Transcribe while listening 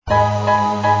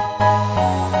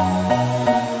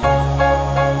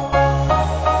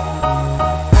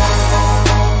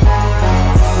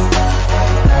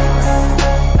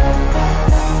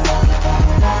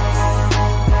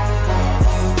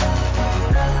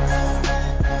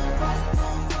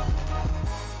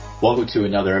Welcome to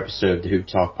another episode of the Hoop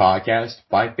Talk podcast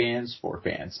by fans for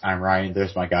fans. I'm Ryan.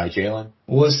 There's my guy Jalen.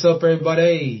 What's up,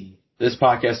 everybody? This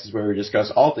podcast is where we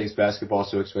discuss all things basketball,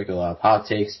 so expect a lot of hot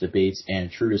takes, debates, and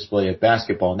a true display of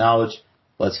basketball knowledge.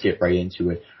 Let's get right into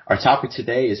it. Our topic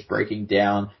today is breaking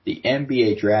down the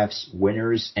NBA draft's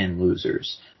winners and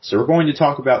losers. So we're going to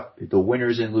talk about the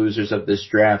winners and losers of this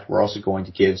draft. We're also going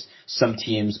to give some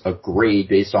teams a grade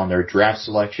based on their draft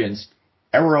selections.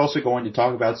 And we're also going to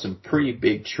talk about some pretty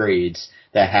big trades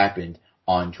that happened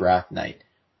on draft night.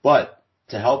 But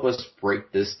to help us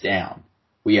break this down,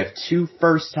 we have two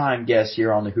first-time guests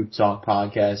here on the Hoop Talk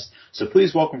podcast. So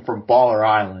please welcome from Baller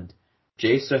Island,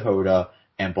 Jay Sahota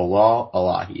and Bilal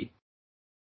Elahi.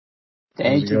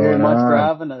 Thank you very much for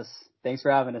having us. Thanks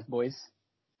for having us, boys.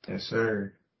 Yes,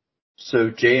 sir.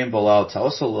 So Jay and Bilal, tell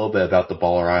us a little bit about the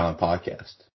Baller Island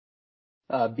podcast.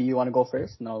 B, you want to go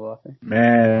first? No,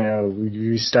 Man,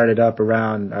 we started up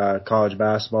around college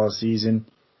basketball season.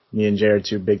 Me and Jay are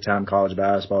two big-time college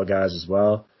basketball guys as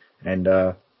well. And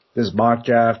this mock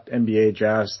draft, NBA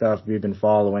draft stuff, we've been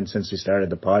following since we started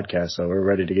the podcast, so we're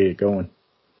ready to get it going.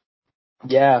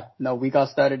 Yeah, no, we got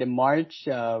started in March.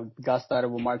 We got started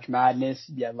with March Madness.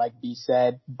 Yeah, like B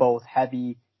said, both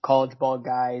heavy college ball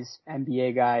guys,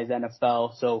 NBA guys,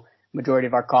 NFL. So majority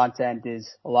of our content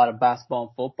is a lot of basketball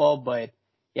and football, but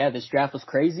yeah, this draft was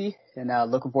crazy, and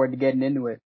looking forward to getting into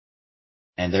it.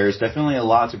 And there's definitely a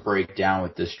lot to break down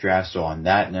with this draft. So on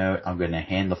that note, I'm going to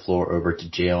hand the floor over to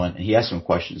Jalen, and he has some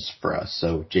questions for us.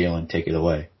 So Jalen, take it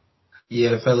away.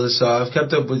 Yeah, fellas, so I've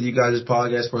kept up with you guys'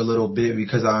 podcast for a little bit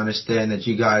because I understand that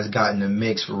you guys got in the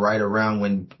mix right around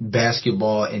when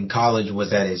basketball in college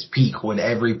was at its peak, when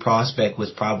every prospect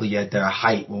was probably at their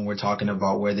height when we're talking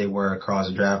about where they were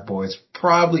across draft boards,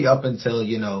 probably up until,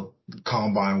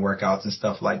 combine workouts and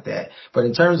stuff like that. But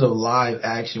in terms of live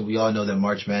action, we all know that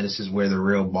March Madness is where the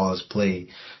real ball is played.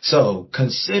 So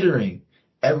considering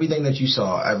everything that you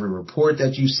saw, every report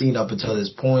that you've seen up until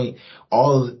this point,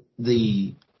 all of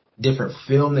the different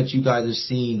film that you guys have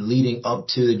seen leading up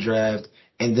to the draft,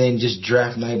 and then just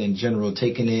draft night in general,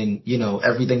 taking in,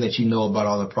 everything that you know about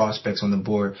all the prospects on the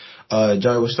board.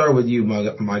 Jai, we'll start with you,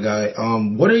 my guy.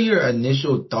 What are your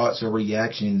initial thoughts or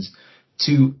reactions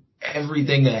to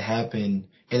everything that happened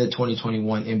in the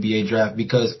 2021 NBA draft?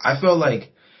 Because I felt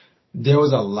like there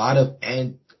was a lot of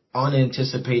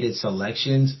unanticipated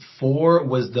selections. 4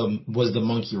 was the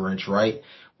monkey wrench, right?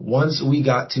 Once we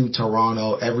got to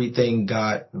Toronto, everything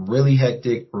got really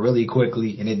hectic really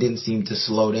quickly, and it didn't seem to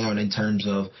slow down in terms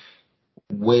of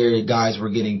where guys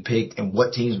were getting picked and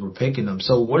what teams were picking them.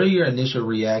 So what are your initial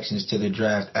reactions to the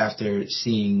draft after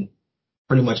seeing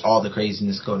pretty much all the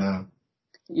craziness go down?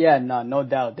 Yeah, no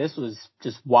doubt. This was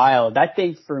just wild. I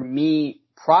think for me,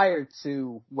 prior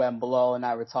to when Bilal and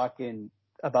I were talking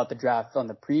about the draft on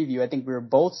the preview, I think we were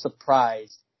both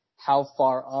surprised how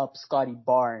far up Scottie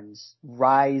Barnes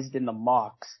rised in the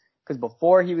mocks. Because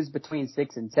before he was between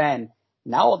 6 and 10.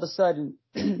 Now all of a sudden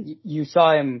you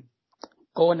saw him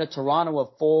going to Toronto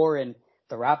at 4, and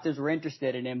the Raptors were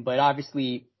interested in him. But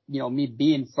obviously, me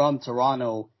being from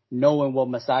Toronto, knowing what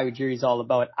Masai Ujiri is all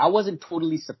about, I wasn't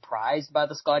totally surprised by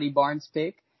the Scottie Barnes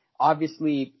pick.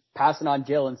 Obviously, passing on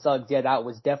Jalen Suggs, yeah, that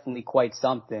was definitely quite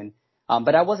something.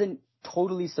 But I wasn't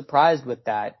totally surprised with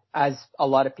that, as a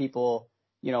lot of people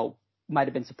might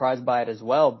have been surprised by it as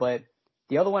well. But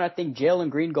the other one, I think Jalen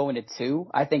Green going to 2.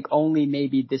 I think only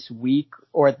maybe this week,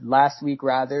 or last week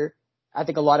rather, I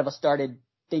think a lot of us started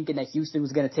thinking that Houston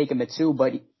was going to take him at 2.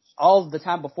 But all the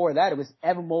time before that, it was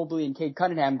Evan Mobley and Cade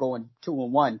Cunningham going 2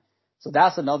 and 1. So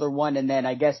that's another one. And then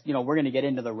I guess, we're going to get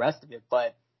into the rest of it.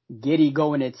 But Giddey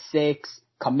going at 6,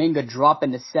 Kuminga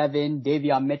dropping to 7,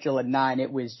 Davion Mitchell at 9.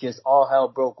 It was just all hell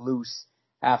broke loose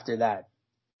after that.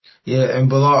 Yeah, and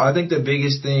Bilal, I think the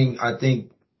biggest thing,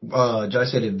 Josh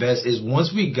said it best, is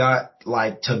once we got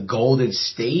to Golden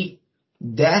State,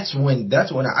 that's when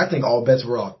I think all bets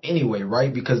were off anyway,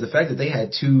 right? Because the fact that they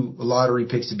had 2 lottery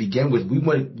picks to begin with,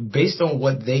 based on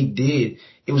what they did,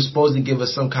 it was supposed to give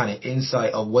us some kind of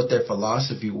insight of what their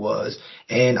philosophy was.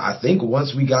 And I think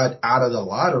once we got out of the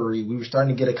lottery, we were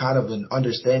starting to get a kind of an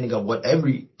understanding of what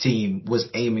every team was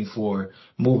aiming for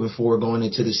moving forward going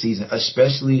into the season,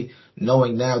 especially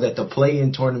knowing now that the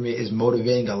play-in tournament is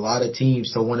motivating a lot of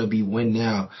teams to want to be win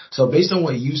now. So based on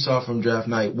what you saw from draft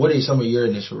night, what are some of your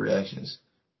initial reactions?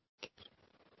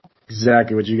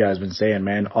 Exactly what you guys been saying,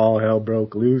 man. All hell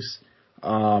broke loose.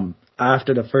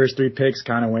 After the first 3 picks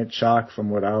kind of went chalk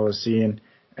from what I was seeing.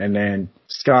 And then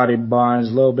Scottie Barnes,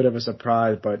 a little bit of a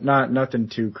surprise, but nothing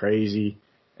too crazy.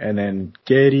 And then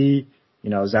Giddey,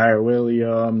 Zaire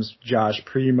Williams, Josh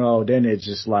Primo. Then it's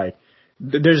just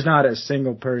there's not a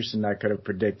single person that could have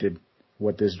predicted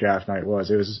what this draft night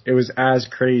was. It was as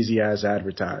crazy as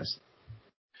advertised.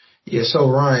 Yeah, so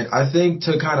Ryan, I think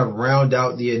to kind of round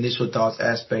out the initial thoughts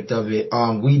aspect of it,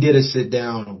 we did a sit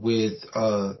down with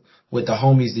the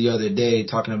homies the other day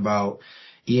talking about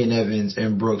Ian Evans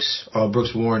and Brooks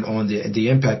Warren on the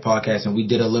Impact podcast, and we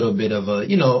did a little bit of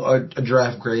a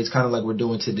draft grades, kind of like we're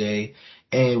doing today.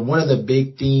 And one of the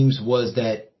big themes was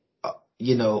that,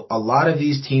 a lot of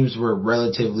these teams were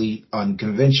relatively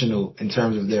unconventional in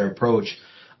terms of their approach.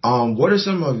 What are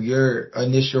some of your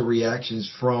initial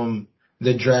reactions from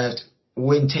the draft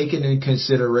when taking in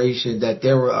consideration that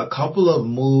there were a couple of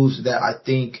moves that I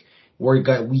think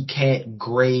we can't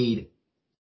grade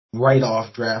right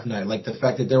off draft night, like the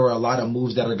fact that there were a lot of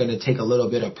moves that are going to take a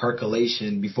little bit of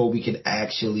percolation before we can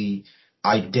actually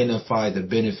identify the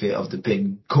benefit of the pick.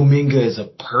 Kuminga is a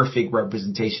perfect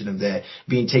representation of that,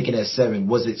 being taken at 7.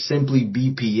 Was it simply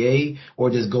BPA, or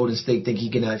does Golden State think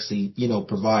he can actually,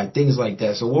 provide things like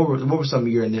that? So what were some of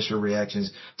your initial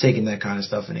reactions taking that kind of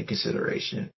stuff into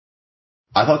consideration?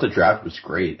 I thought the draft was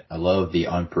great. I love the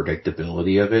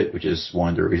unpredictability of it, which is one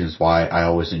of the reasons why I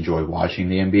always enjoy watching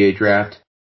the NBA draft.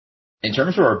 In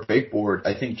terms of our big board,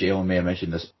 I think Jalen may have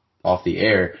mentioned this off the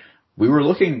air. We were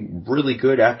looking really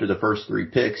good after the first 3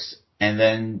 picks, and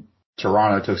then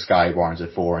Toronto took Scottie Barnes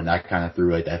at 4, and that kind of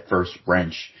threw like that first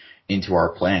wrench into our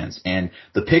plans. And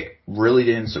the pick really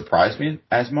didn't surprise me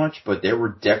as much, but there were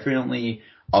definitely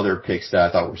other picks that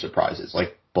I thought were surprises.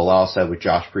 Like Bilal said with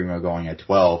Josh Primo going at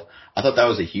 12, I thought that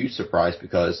was a huge surprise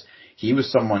because he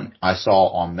was someone I saw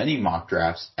on many mock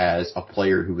drafts as a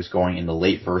player who was going in the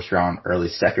late first round, early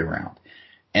second round.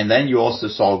 And then you also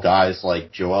saw guys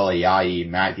like Joel Ayayi,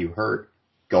 Matthew Hurt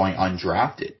going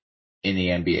undrafted in the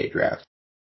NBA draft.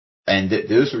 And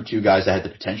those were 2 guys that had the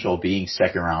potential of being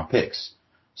second round picks.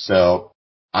 So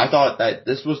I thought that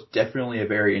this was definitely a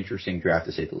very interesting draft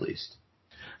to say the least.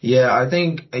 Yeah, I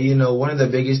think, one of the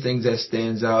biggest things that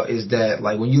stands out is that,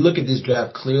 like, when you look at this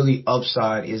draft, clearly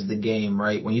upside is the game,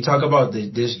 right? When you talk about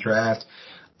this draft,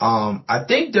 I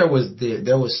think there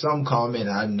was some comment.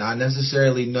 I'm not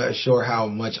necessarily not sure how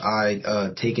much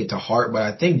I take it to heart, but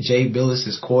I think Jay Billis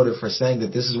is quoted for saying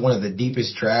that this is one of the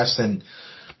deepest drafts in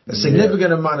a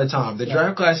significant amount of time. The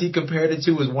draft class he compared it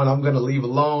to is one I'm going to leave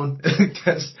alone.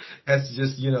 That's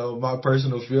just, my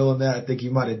personal feeling that. I think he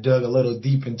might have dug a little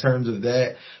deep in terms of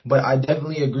that. But I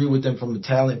definitely agree with him from a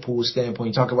talent pool standpoint.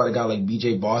 You talk about a guy like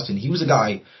BJ Boston. He was a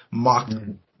guy mocked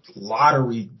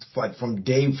lottery, like from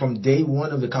day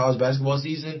one of the college basketball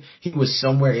season. He was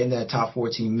somewhere in that top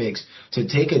 14 mix. To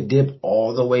take a dip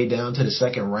all the way down to the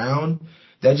second round,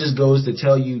 that just goes to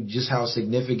tell you just how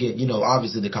significant,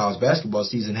 obviously the college basketball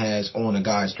season has on a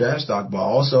guy's draft stock, but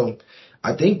also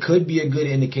I think could be a good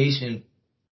indication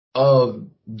of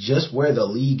just where the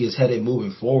league is headed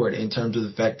moving forward in terms of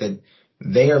the fact that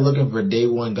they are looking for day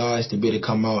one guys to be able to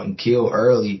come out and kill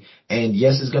early. And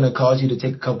yes, it's going to cause you to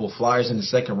take a couple of flyers in the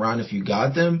second round if you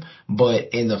got them.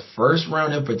 But in the first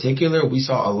round in particular, we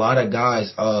saw a lot of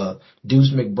guys,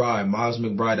 Deuce McBride, Miles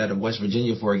McBride out of West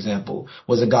Virginia, for example,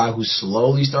 was a guy who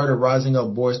slowly started rising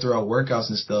up boards throughout workouts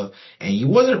and stuff. And he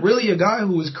wasn't really a guy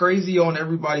who was crazy on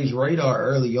everybody's radar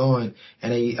early on.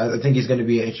 And I think he's going to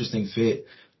be an interesting fit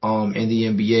in the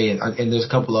NBA, and there's a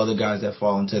couple other guys that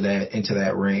fall into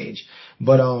that range.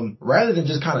 But rather than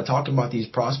just kind of talking about these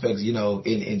prospects,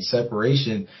 in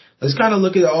separation, let's kind of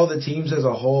look at all the teams as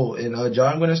a whole. And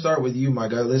John, I'm going to start with you, my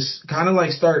guy. Let's kind of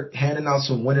like start handing out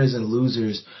some winners and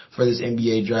losers for this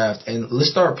NBA draft, and let's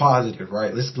start positive,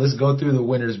 right? Let's go through the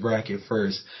winners bracket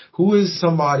first. Who is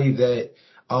somebody that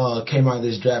came out of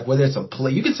this draft, whether it's a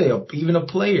play, you could say even a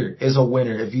player is a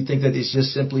winner if you think that it's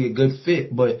just simply a good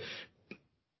fit, but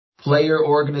player,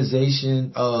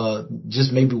 organization,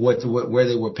 just maybe where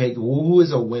they were picked. Who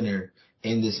is a winner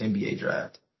in this NBA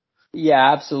draft?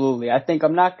 Yeah, absolutely. I think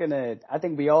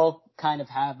we all kind of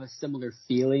have a similar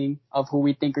feeling of who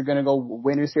we think are going to go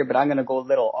winners here, but I'm going to go a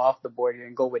little off the board here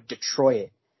and go with Detroit.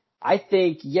 I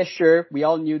think, yes, sure, we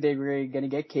all knew they were going to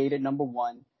get Cade at number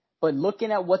 1, but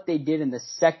looking at what they did in the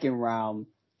second round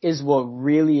is what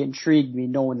really intrigued me,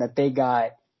 knowing that they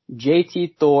got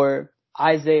JT Thor,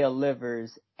 Isaiah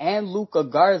Livers, and Luka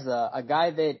Garza, a guy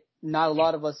that not a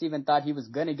lot of us even thought he was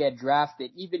going to get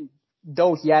drafted, even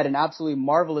though he had an absolutely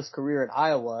marvelous career at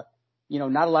Iowa.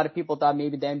 Not a lot of people thought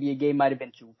maybe the NBA game might have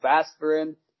been too fast for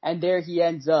him. And there he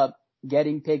ends up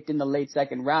getting picked in the late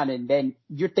second round. And then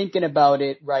you're thinking about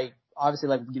it, right? Obviously,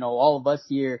 like, all of us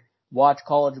here watch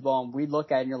college ball and we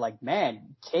look at it and you're like,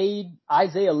 man, Cade,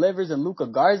 Isaiah Livers, and Luka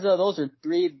Garza, those are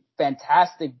 3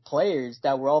 fantastic players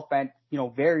that were all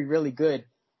very, really good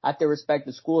at their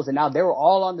respective schools. And now they were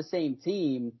all on the same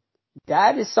team.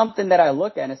 that is something that I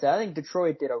look at and say, I think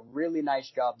Detroit did a really nice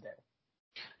job there.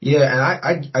 Yeah,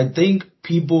 and I think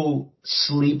people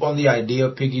sleep on the idea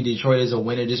of picking Detroit as a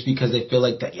winner just because they feel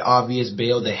like the obvious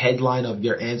bail, the headline of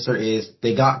your answer is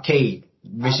they got Cade,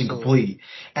 mission Absolutely. complete.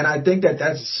 And I think that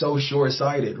that's so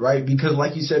short-sighted, right? Because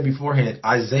like you said beforehand,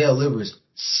 Isaiah Livers,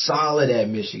 solid at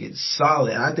Michigan,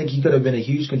 solid. And I think he could have been a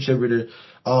huge contributor,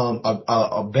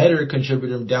 a better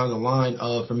contributor down the line,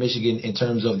 for Michigan in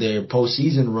terms of their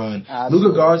postseason run. Absolutely.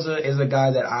 Luka Garza is a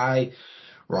guy that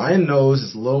Ryan knows,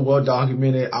 it's a little well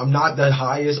documented. I'm not the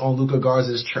highest on Luka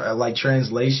Garza's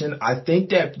translation. I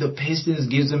think that the Pistons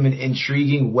gives him an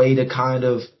intriguing way to kind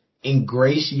of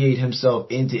ingratiate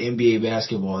himself into NBA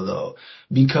basketball though,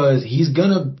 because he's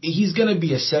gonna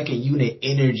be a second unit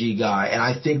energy guy, and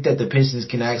I think that the Pistons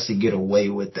can actually get away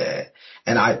with that.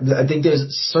 And I think there's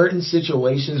certain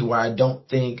situations where I don't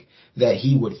think that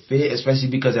he would fit,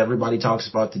 especially because everybody talks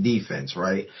about the defense,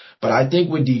 right? But I think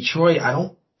with Detroit, I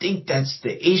don't think that's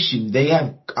the issue. They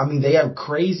have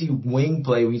crazy wing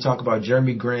play when you talk about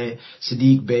Jeremy Grant,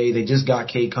 Sadiq Bey. They just got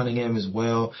Cade Cunningham as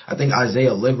well. I think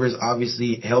Isaiah Livers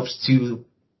obviously helps to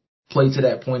play to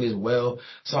that point as well.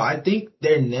 So I think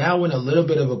they're now in a little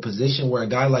bit of a position where a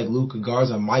guy like Luka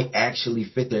Garza might actually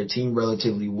fit their team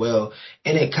relatively well.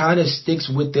 And it kind of sticks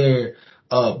with their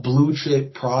blue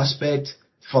chip prospect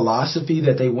philosophy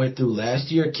that they went through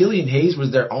last year. Killian Hayes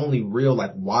was their only real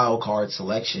wild card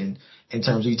selection in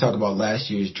terms of, you talk about last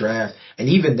year's draft. And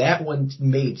even that one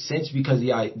made sense because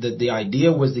the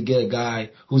idea was to get a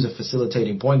guy who's a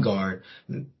facilitating point guard.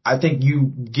 I think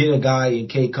you get a guy in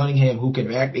Cade Cunningham who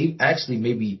can actually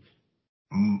maybe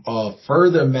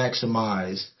further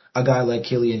maximize a guy like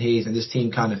Killian Hayes, and this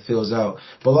team kind of fills out.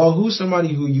 Bilal, who's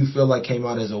somebody who you feel like came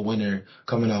out as a winner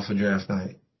coming off of draft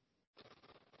night?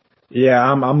 Yeah,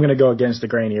 I'm gonna go against the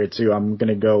grain here too. I'm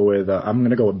gonna go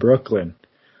with Brooklyn.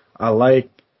 I like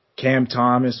Cam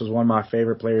Thomas was one of my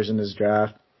favorite players in this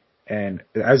draft, and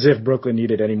as if Brooklyn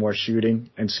needed any more shooting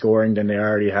and scoring than they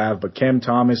already have. But Cam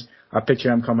Thomas, I picture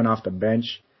him coming off the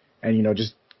bench and,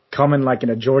 just coming like in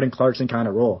a Jordan Clarkson kind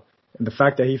of role. And the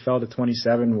fact that he fell to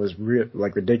 27 was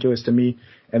ridiculous to me.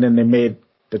 And then they made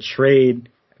the trade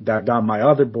that got my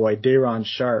other boy, Day'Ron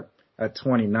Sharpe, at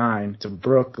 29 to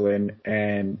Brooklyn,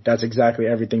 and that's exactly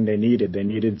everything they needed. They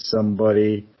needed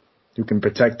somebody who can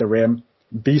protect the rim,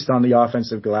 beast on the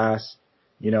offensive glass.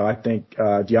 I think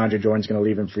DeAndre Jordan's going to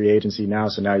leave in free agency now,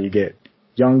 so now you get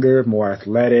younger, more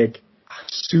athletic,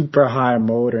 super high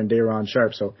motor, and Day'Ron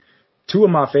Sharpe. So two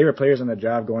of my favorite players in the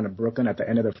draft going to Brooklyn at the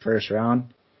end of the first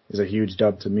round is a huge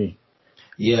dub to me.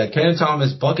 Yeah, Cam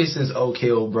Thomas, buckets since Oak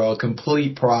Hill, bro.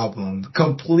 Complete problem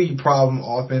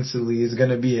offensively is going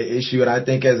to be an issue. And I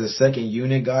think as a second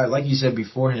unit guy, like you said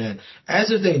beforehand,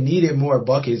 as if they needed more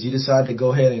buckets, you decide to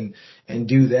go ahead and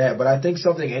do that. But I think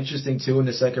something interesting too in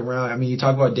the second round, you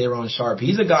talk about Day'Ron Sharpe.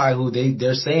 He's a guy who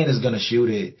they're saying is going to shoot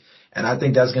it. And I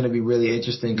think that's going to be really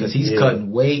interesting because he's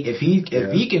cutting weight. If he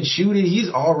can shoot it, he's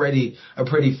already a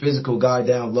pretty physical guy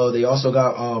down low. They also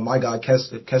got my guy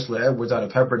Kessler Edwards out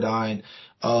of Pepperdine,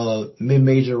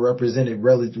 mid-major, represented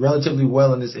relatively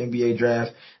well in this NBA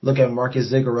draft. Look at Marcus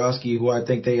Zagorowski, who I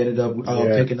think they ended up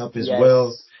picking up as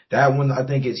well. That one I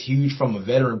think is huge from a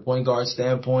veteran point guard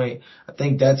standpoint. I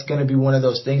think that's going to be one of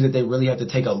those things that they really have to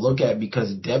take a look at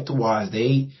because depth-wise,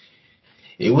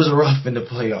 it was rough in the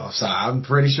playoffs. I'm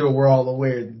pretty sure we're all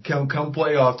aware. Come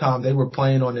playoff time, they were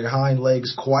playing on their hind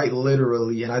legs quite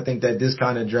literally, and I think that this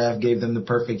kind of draft gave them the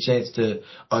perfect chance to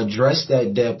address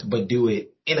that depth, but do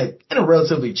it in a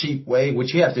relatively cheap way,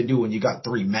 which you have to do when you got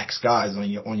three max guys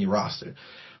on your roster.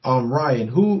 Ryan,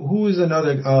 who is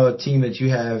another team that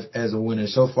you have as a winner?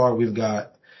 So far, we've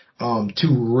got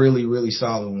two really, really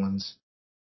solid ones.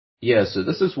 Yeah, so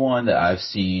this is one that I've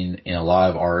seen in a lot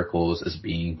of articles as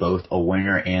being both a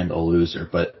winner and a loser,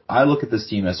 but I look at this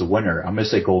team as a winner. I'm going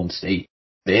to say Golden State.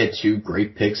 They had two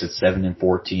great picks at 7 and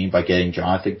 14 by getting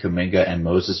Jonathan Kuminga and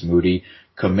Moses Moody.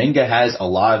 Kuminga has a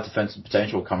lot of defensive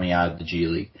potential coming out of the G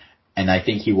League, and I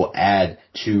think he will add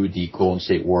to the Golden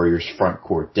State Warriors front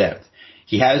court depth.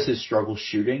 He has his struggle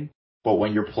shooting, but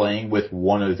when you're playing with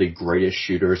one of the greatest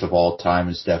shooters of all time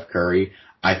in Steph Curry,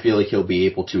 I feel like he'll be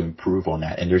able to improve on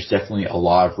that, and there's definitely a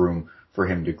lot of room for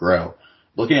him to grow.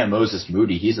 Looking at Moses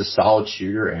Moody, he's a solid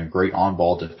shooter and a great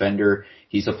on-ball defender.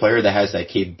 He's a player that has that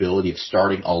capability of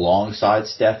starting alongside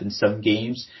Steph in some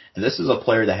games, and this is a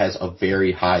player that has a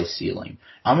very high ceiling.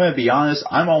 I'm going to be honest,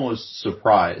 I'm almost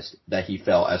surprised that he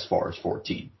fell as far as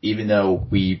 14, even though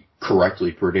we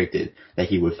correctly predicted that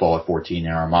he would fall at 14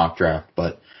 in our mock draft,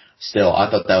 but still,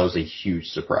 I thought that was a huge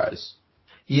surprise.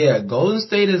 Yeah, Golden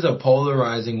State is a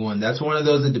polarizing one. That's one of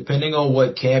those that depending on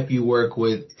what camp you work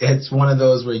with, it's one of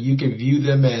those where you can view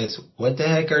them as, what the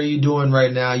heck are you doing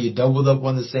right now? You doubled up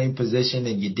on the same position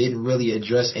and you didn't really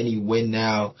address any win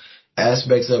now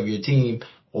aspects of your team.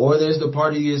 Or there's the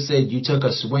party that said you took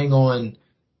a swing on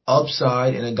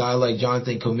upside and a guy like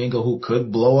Jonathan Kuminga who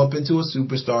could blow up into a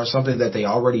superstar, something that they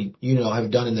already,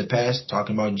 have done in the past,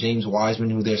 talking about James Wiseman,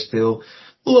 who they're still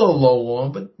a little low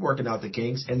on, but working out the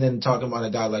kinks. And then talking about a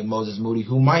guy like Moses Moody,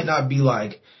 who might not be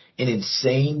like an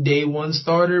insane day one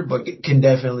starter, but can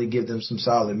definitely give them some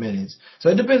solid minutes. So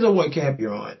it depends on what camp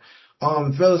you're on.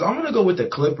 Fellas, I'm gonna go with the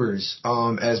Clippers,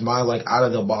 as my like out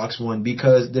of the box one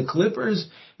because the Clippers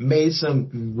made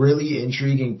some really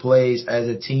intriguing plays as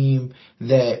a team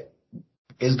that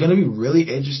is going to be really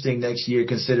interesting next year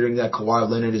considering that Kawhi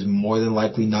Leonard is more than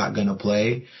likely not going to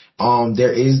play.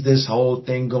 There is this whole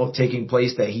thing taking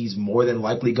place that he's more than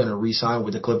likely going to re-sign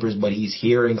with the Clippers, but he's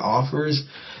hearing offers.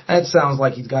 That sounds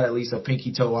like he's got at least a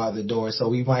pinky toe out the door, so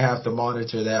we might have to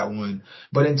monitor that one.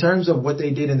 But in terms of what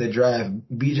they did in the draft,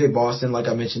 BJ Boston, like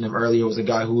I mentioned him earlier, was a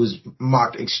guy who was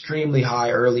mocked extremely high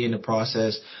early in the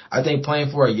process. I think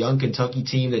playing for a young Kentucky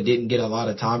team that didn't get a lot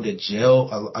of time to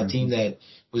gel, a team that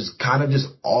was kind of just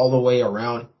all the way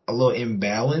around a little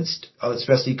imbalanced,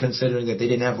 especially considering that they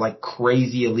didn't have like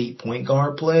crazy elite point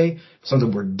guard play,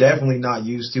 something we're definitely not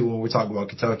used to when we're talking about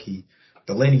Kentucky.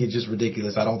 The lineage is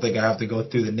ridiculous. I don't think I have to go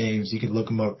through the names. You can look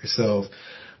them up yourself.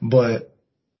 But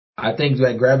I think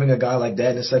that grabbing a guy like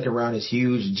that in the second round is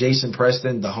huge. Jason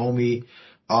Preston, the homie,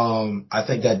 I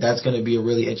think that that's going to be a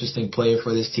really interesting player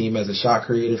for this team as a shot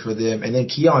creator for them. And then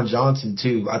Keon Johnson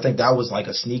too. I think that was like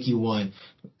a sneaky one.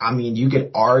 I mean, you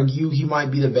could argue he might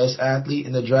be the best athlete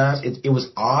in the draft. It was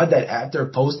odd that after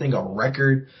posting a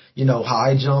record,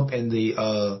 high jump in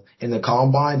the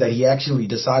combine that he actually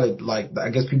decided, like, I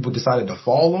guess people decided to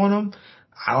fall on him.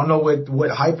 I don't know what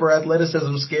hyper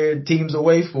athleticism scared teams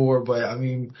away for, but I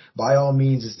mean, by all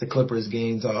means, it's the Clippers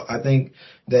game. So I think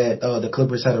that, the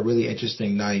Clippers had a really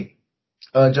interesting night.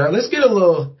 John, let's get a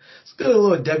little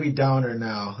Debbie Downer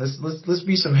now. Let's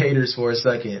be some haters for a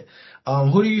second.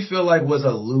 Who do you feel like was a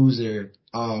loser,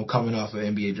 coming off of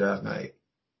NBA draft night?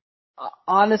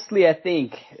 Honestly, I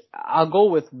think I'll go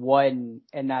with one,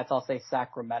 and that's, I'll say,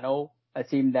 Sacramento, a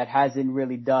team that hasn't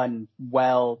really done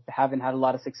well, haven't had a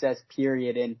lot of success,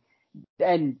 period.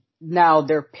 And now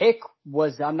their pick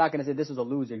was, I'm not going to say this was a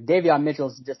loser. Davion Mitchell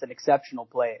is just an exceptional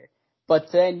player. But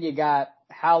then you got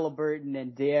Halliburton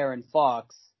and De'Aaron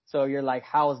Fox. So you're like,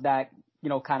 how is that,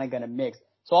 kind of going to mix?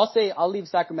 So I'll leave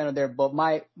Sacramento there, but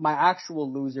my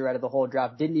actual loser out of the whole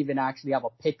draft didn't even actually have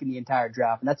a pick in the entire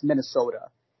draft, and that's Minnesota.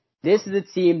 This is a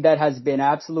team that has been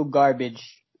absolute garbage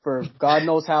for God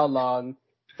knows how long.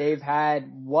 They've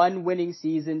had one winning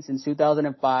season since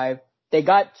 2005. They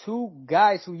got two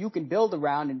guys who you can build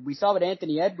around, and we saw what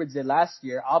Anthony Edwards did last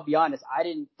year. I'll be honest, I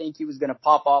didn't think he was going to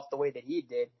pop off the way that he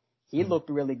did. He looked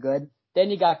really good. Then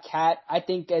you got Cat. I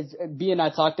think as B and I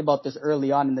talked about this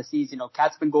early on in the season,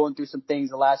 Cat's been going through some things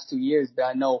the last 2 years, but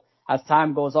I know as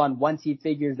time goes on, once he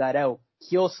figures that out,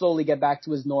 he'll slowly get back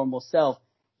to his normal self.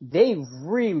 They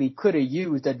really could have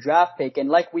used a draft pick, and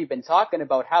like we've been talking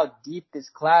about how deep this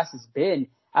class has been,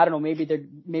 I don't know,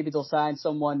 maybe they'll sign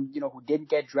someone, who didn't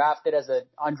get drafted as an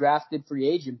undrafted free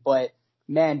agent, but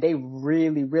man, they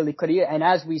really, really could have. And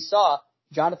as we saw,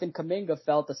 Jonathan Kuminga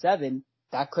fell to 7.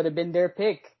 That could have been their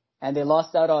pick, and they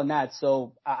lost out on that.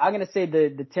 So I'm going to say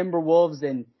the Timberwolves,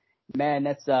 and man,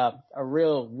 that's a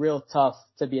real tough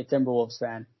to be a Timberwolves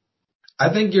fan.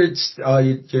 I think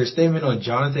your statement on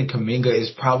Jonathan Kuminga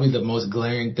is probably the most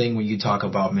glaring thing when you talk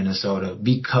about Minnesota,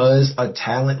 because a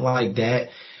talent like that,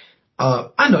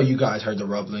 I know you guys heard the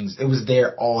rumblings. It was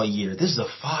there all year. This is a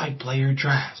 5-player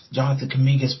draft. Jonathan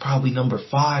Kuminga is probably number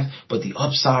 5, but the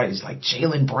upside is like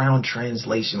Jaylen Brown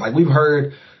translation. Like, we've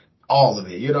heard all of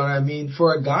it. You know what I mean?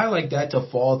 For a guy like that to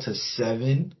fall to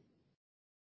 7,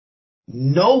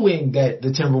 knowing that the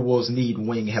Timberwolves need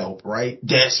wing help, right?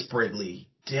 Desperately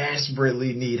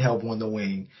need help on the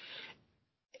wing.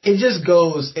 It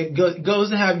goes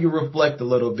to have you reflect a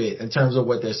little bit in terms of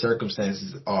what their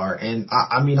circumstances are. And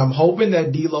I mean, I'm hoping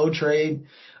that D'Lo trade,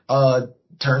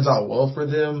 turns out well for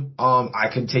them. I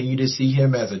continue to see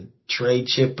him as a trade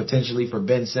chip potentially for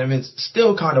Ben Simmons.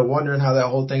 Still kind of wondering how that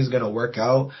whole thing's going to work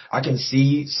out. I can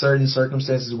see certain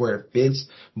circumstances where it fits,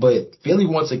 but Philly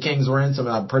wants a king's ransom,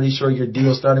 and I'm pretty sure your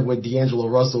deal starting with D'Angelo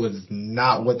Russell is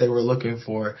not what they were looking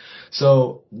for.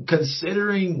 So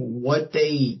considering what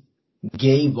they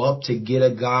gave up to get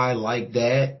a guy like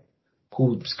that,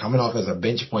 who's coming off as a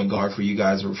bench point guard for you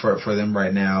guys, for them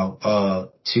right now,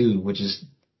 too, which is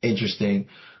interesting.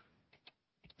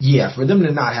 Yeah, for them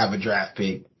to not have a draft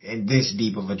pick and this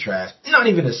deep of a draft, not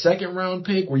even a second round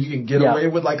pick where you can get Yeah. away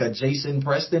with like a Jason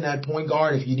Preston at point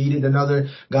guard if you needed another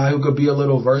guy who could be a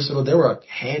little versatile. There were a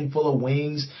handful of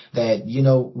wings that,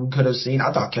 we could have seen.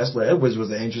 I thought Kessler Edwards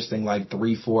was an interesting like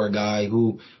 3-4 guy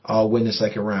who win the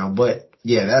second round. But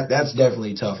yeah, that's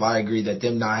definitely tough. I agree that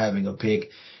them not having a pick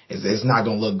is not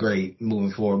going to look great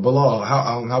moving forward. Bilal,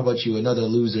 how about you? Another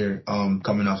loser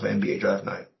coming off of NBA draft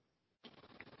night.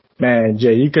 Man,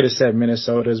 Jay, you could have said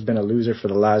Minnesota's been a loser for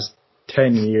the last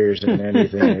 10 years in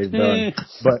anything they've done.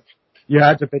 But you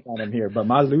had to pick on them here. But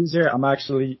my loser, I'm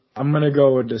going to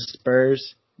go with the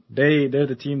Spurs. They're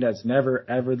the team that's never,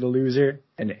 ever the loser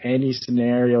in any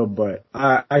scenario. But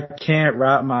I can't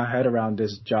wrap my head around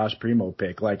this Josh Primo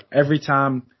pick. Like, every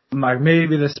time, I'm like,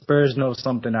 maybe the Spurs know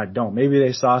something I don't. Maybe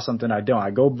they saw something I don't.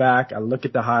 I go back, I look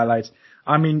at the highlights.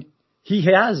 I mean, he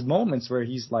has moments where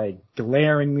he's like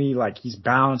glaringly, like he's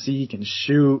bouncy, he can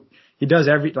shoot, he does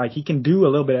he can do a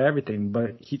little bit of everything,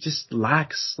 but he just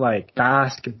lacks like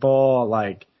basketball,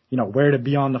 like, where to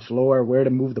be on the floor, where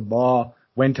to move the ball,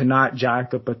 when to not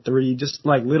jack up a three, just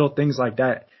like little things like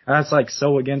that. And that's like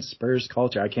so against Spurs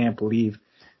culture. I can't believe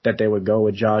that they would go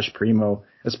with Josh Primo,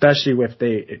 especially if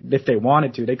they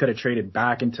wanted to. They could have traded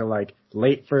back into like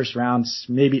late first rounds,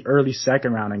 maybe early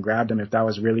second round and grabbed him if that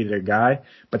was really their guy.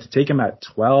 But to take him at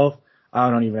 12, I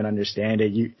don't even understand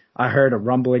it. I heard a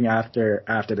rumbling after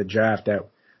the draft that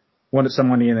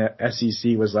someone in the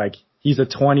SEC was like, he's the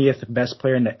 20th best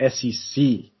player in the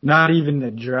SEC, not even the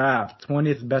draft,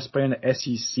 20th best player in the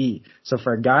SEC. So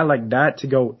for a guy like that to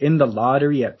go in the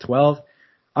lottery at 12,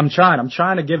 I'm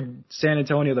trying to give San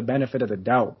Antonio the benefit of the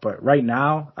doubt, but right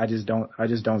now I just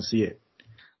don't see it.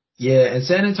 Yeah, and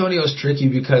San Antonio's tricky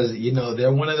because,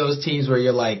 they're one of those teams where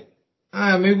you're like,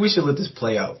 maybe we should let this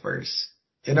play out first.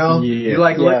 Yeah. You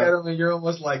look at them and you're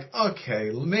almost like,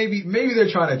 okay, maybe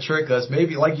they're trying to trick us.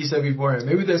 Maybe, like you said before,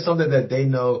 maybe there's something that they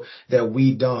know that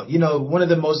we don't. One of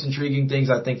the most intriguing things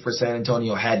I think for San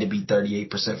Antonio had to be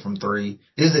 38% from three.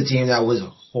 This is a team that was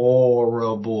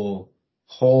horrible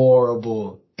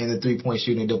in the 3-point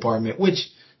shooting department, which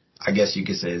I guess you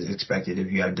could say is expected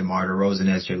if you have DeMar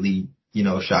DeRozan as your lead,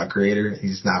 shot creator.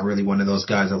 He's not really one of those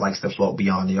guys that likes to float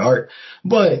beyond the arc.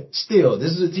 But still,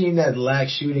 this is a team that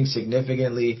lacks shooting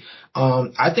significantly.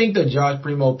 I think the Josh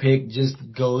Primo pick just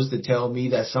goes to tell me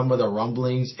that some of the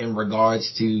rumblings in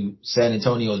regards to San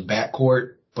Antonio's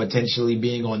backcourt potentially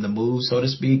being on the move, so to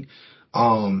speak,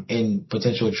 in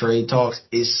potential trade talks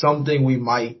is something we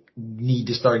might need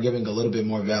to start giving a little bit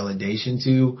more validation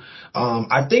to.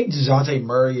 I think DeJounte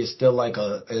Murray is still like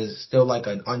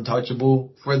an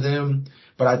untouchable for them,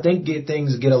 but I think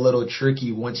things get a little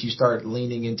tricky once you start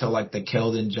leaning into like the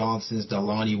Keldon Johnsons, the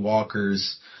Lonnie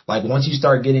Walkers. Like once you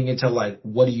start getting into like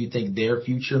what do you think their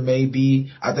future may be,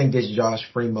 I think this Josh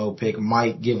Primo pick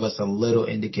might give us a little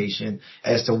indication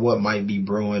as to what might be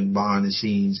brewing behind the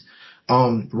scenes.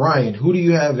 Ryan, who do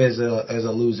you have as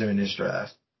a loser in this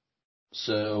draft?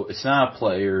 So it's not a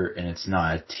player and it's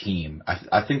not a team.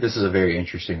 I think this is a very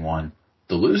interesting one.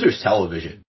 The loser's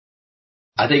television.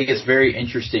 I think it's very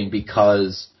interesting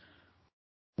because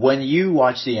when you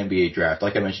watch the NBA draft,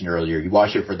 like I mentioned earlier, you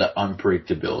watch it for the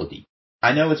unpredictability.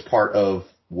 I know it's part of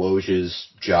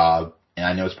Woj's job and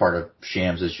I know it's part of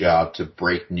Shams' job to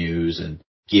break news and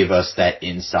give us that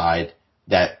inside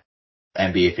that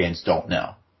NBA fans don't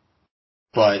know.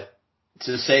 But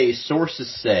to say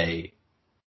sources say,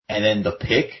 and then the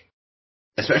pick,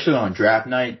 especially on draft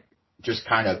night, just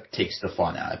kind of takes the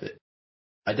fun out of it.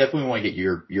 I definitely want to get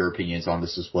your opinions on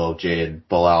this as well, Jay and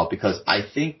Bilal, because I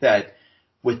think that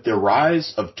with the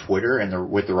rise of Twitter and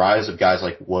with the rise of guys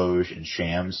like Woj and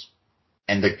Shams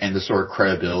and the sort of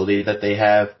credibility that they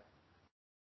have,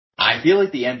 I feel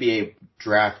like the NBA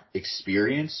draft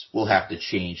experience will have to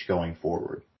change going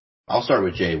forward. I'll start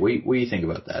with Jay. What do you think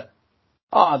about that?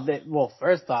 Well,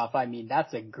 first off, I mean,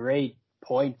 that's a great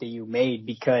point that you made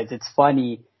because it's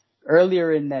funny.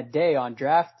 Earlier in that day on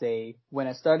draft day, when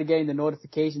I started getting the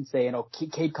notifications saying,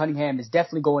 Cade Cunningham is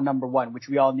definitely going number one, which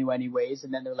we all knew anyways.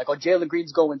 And then they're like, Jalen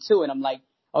Green's going too. And I'm like,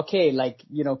 okay,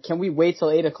 can we wait till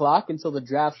 8:00 until the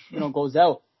draft, goes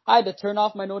out? I had to turn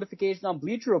off my notification on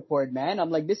Bleacher Report, man. I'm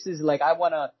like, this is like, I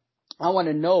want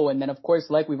to know. And then of course,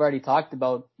 like we've already talked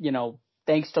about,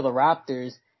 thanks to the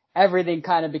Raptors, everything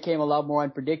kind of became a lot more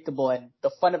unpredictable and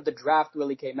the fun of the draft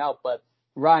really came out. But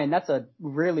Ryan, that's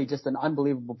really just an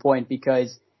unbelievable point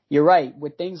because you're right.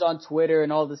 With things on Twitter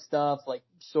and all this stuff, like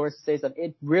sources say stuff,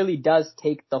 it really does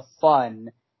take the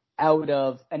fun out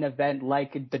of an event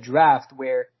like the draft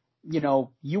where,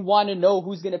 you want to know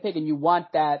who's going to pick and you want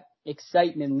that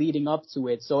excitement leading up to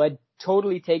it. So it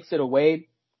totally takes it away.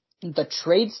 The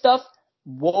trade stuff,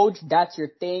 Woj, that's your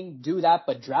thing, do that.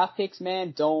 But draft picks,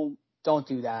 man, don't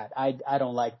do that. I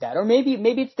don't like that. Or maybe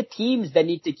it's the teams that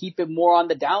need to keep it more on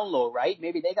the down low, right?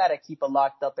 Maybe they gotta keep it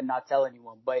locked up and not tell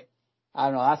anyone. But I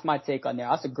don't know. That's my take on there.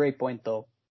 That's a great point, though.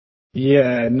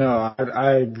 Yeah, no,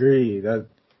 I agree. That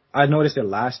I noticed it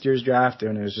last year's draft,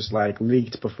 and it was just like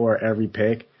leaked before every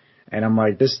pick, and I'm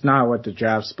like, this is not what the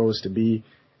draft's supposed to be.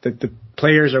 The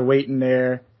players are waiting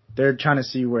there. They're trying to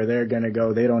see where they're gonna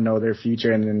go. They don't know their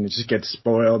future, and then it just gets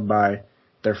spoiled by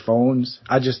their phones.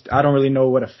 I don't really know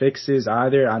what a fix is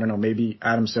either. I don't know. Maybe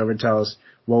Adam Silver tells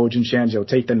Woj and Shanjo,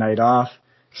 take the night off.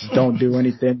 Don't do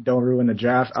anything. Don't ruin the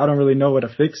draft. I don't really know what a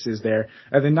fix is there.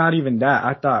 And then not even that.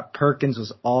 I thought Perkins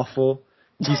was awful.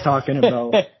 He's talking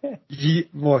about,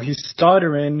 he's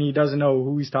stuttering. He doesn't know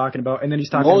who he's talking about. And then he's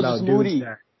talking Moses about Moody. dudes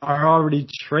that are already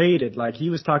traded. Like he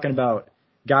was talking about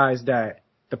guys that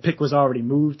the pick was already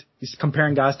moved. He's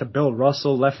comparing guys to Bill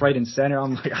Russell, left, right, and center.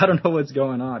 I'm like, I don't know what's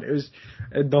going on.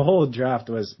 The whole draft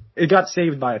it got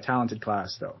saved by a talented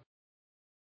class though.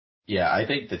 Yeah, I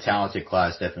think the talented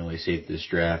class definitely saved this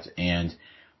draft, and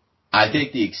I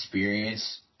think the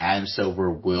experience, Adam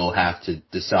Silver will have to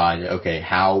decide, okay,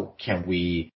 how can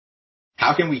we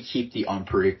keep the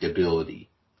unpredictability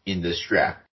in this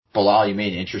draft? Bilal, you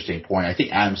made an interesting point. I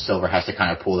think Adam Silver has to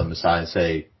kind of pull them aside and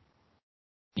say,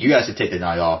 you guys should take the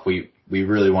night off. We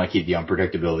really want to keep the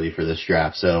unpredictability for this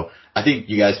draft. So I think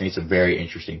you guys made some very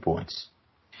interesting points.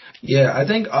 Yeah, I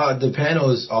think the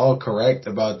panel is all correct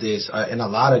about this in a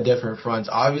lot of different fronts.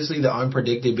 Obviously, the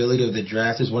unpredictability of the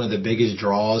draft is one of the biggest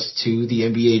draws to the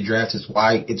NBA draft. It's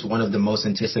why it's one of the most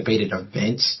anticipated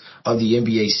events of the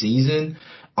NBA season.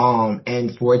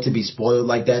 And for it to be spoiled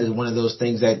like that is one of those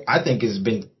things that I think has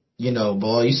been,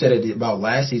 Bilal, you said it about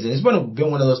last season. It's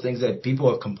been one of those things that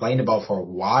people have complained about for a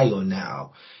while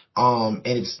now. And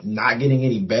it's not getting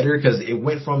any better because it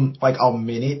went from like a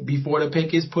minute before the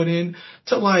pick is put in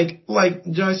to like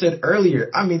John said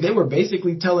earlier. I mean, they were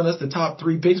basically telling us the top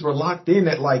 3 picks were locked in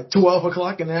at like 12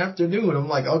 o'clock in the afternoon. I'm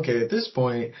like, okay, at this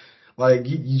point, like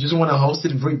you just want to host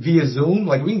it via Zoom.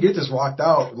 Like we can get this rocked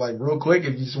out like real quick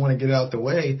if you just want to get it out the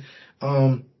way.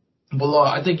 Bilal,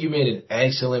 I think you made an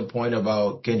excellent point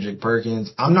about Kendrick Perkins.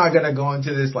 I'm not going to go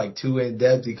into this like too in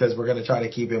depth because we're going to try to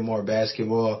keep it more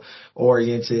basketball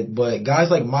oriented. But guys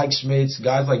like Mike Schmitz,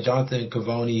 guys like Jonathan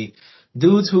Cavoni,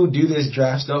 dudes who do this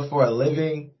draft stuff for a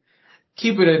living,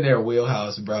 keep it in their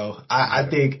wheelhouse, bro. I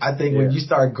think when you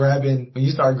start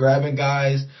grabbing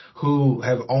guys who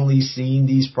have only seen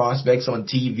these prospects on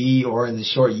TV or in the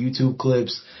short YouTube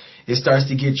clips, it starts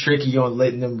to get tricky on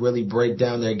letting them really break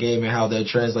down their game and how they'll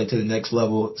translate to the next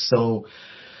level. So,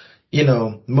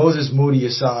 Moses Moody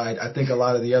aside, I think a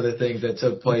lot of the other things that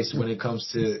took place when it comes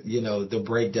to, the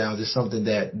breakdowns is something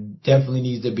that definitely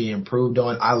needs to be improved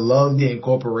on. I love the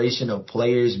incorporation of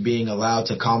players being allowed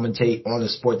to commentate on a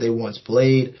sport they once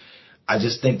played. I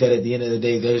just think that at the end of the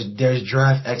day, there's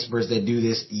draft experts that do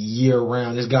this year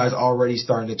round. This guy's already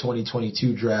starting the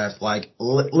 2022 draft. Like,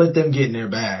 let them get in their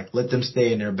bag. Let them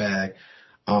stay in their bag.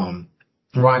 Ryan,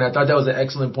 I thought that was an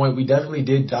excellent point. We definitely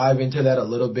did dive into that a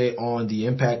little bit on the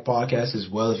Impact podcast as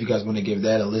well. If you guys want to give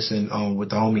that a listen,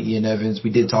 with the homie Ian Evans, we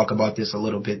did talk about this a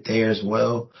little bit there as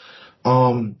well.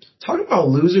 Talking about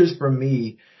losers for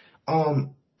me,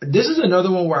 this is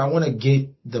another one where I want to get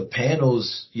the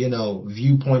panel's,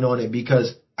 viewpoint on it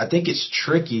because I think it's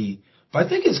tricky, but I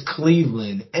think it's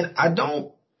Cleveland. And I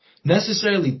don't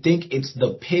necessarily think it's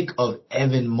the pick of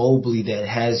Evan Mobley that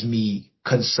has me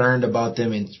concerned about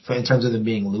them in terms of them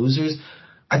being losers.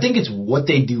 I think it's what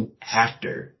they do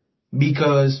after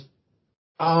because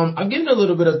I'm giving a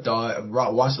little bit of thought. I've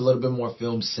watched a little bit more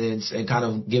film since and kind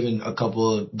of given a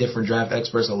couple of different draft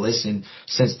experts a listen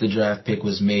since the draft pick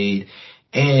was made.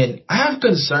 And I have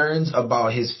concerns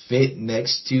about his fit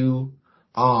next to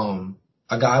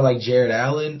a guy like Jared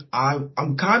Allen.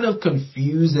 I'm kind of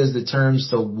confused as to terms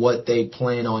to what they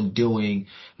plan on doing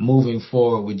moving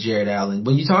forward with Jared Allen.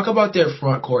 When you talk about their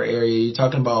front court area, you're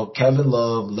talking about Kevin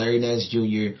Love, Larry Nance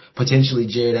Jr., potentially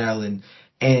Jared Allen,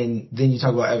 and then you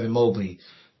talk about Evan Mobley.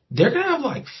 They're going to have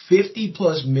like 50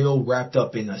 plus mil wrapped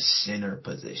up in a center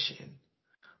position.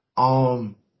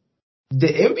 The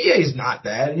NBA is not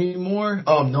that anymore.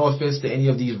 No offense to any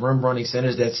of these rim running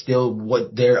centers. That's still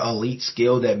what their elite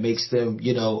skill that makes them,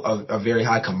 a very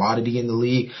high commodity in the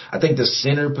league. I think the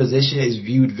center position is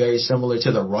viewed very similar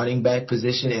to the running back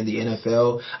position in the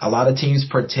NFL. A lot of teams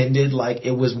pretended like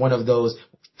it was one of those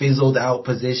fizzled out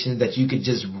positions that you could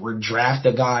just draft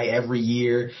a guy every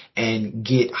year and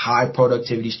get high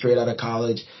productivity straight out of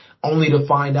college, only to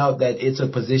find out that it's a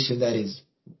position that is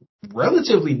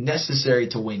relatively necessary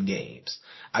to win games.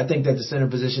 I think that the center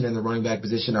position and the running back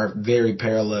position are very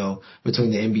parallel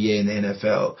between the NBA and the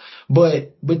NFL.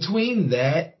 But between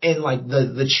that and like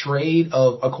the trade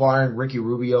of acquiring Ricky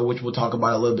Rubio, which we'll talk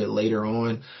about a little bit later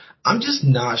on, I'm just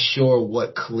not sure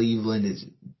what Cleveland is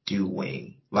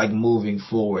doing, like moving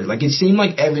forward. Like it seemed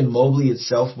like Evan Mobley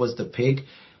itself was the pick,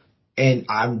 and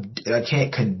I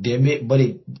can't condemn it, but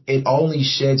it only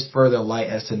sheds further light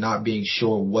as to not being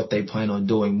sure what they plan on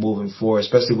doing moving forward,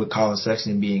 especially with Colin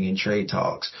Sexton being in trade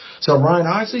talks. So Ryan,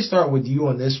 I'll actually start with you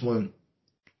on this one.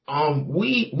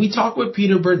 We talked with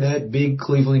Peter Burnett, big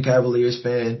Cleveland Cavaliers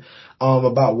fan,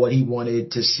 about what he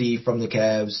wanted to see from the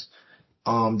Cavs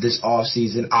this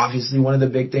offseason. Obviously, one of the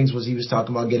big things was he was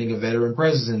talking about getting a veteran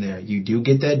presence in there. You do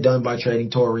get that done by trading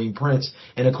Taurean Prince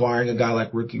and acquiring a guy like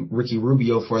Ricky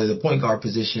Rubio for the point guard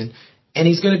position. And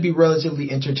he's going to be relatively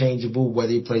interchangeable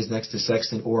whether he plays next to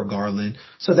Sexton or Garland.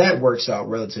 So that works out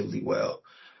relatively well.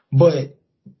 But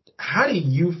how do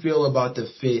you feel about the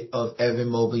fit of Evan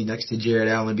Mobley next to Jared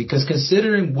Allen? Because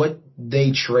considering what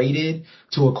they traded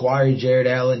to acquire Jared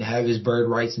Allen, have his bird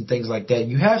rights and things like that,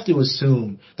 you have to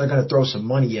assume they're going to throw some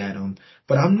money at him.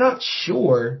 But I'm not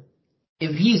sure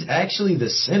if he's actually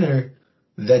the center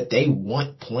that they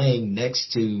want playing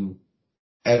next to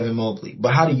Evan Mobley.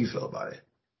 But how do you feel about it?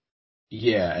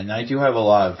 Yeah, and I do have a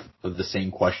lot of the same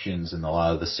questions and a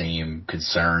lot of the same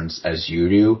concerns as you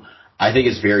do. I think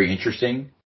it's very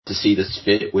interesting to see this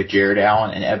fit with Jared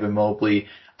Allen and Evan Mobley.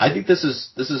 I think this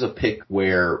is a pick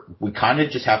where we kind of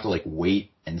just have to like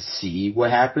wait and see what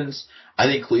happens. I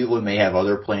think Cleveland may have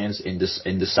other plans in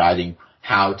deciding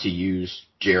how to use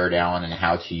Jared Allen and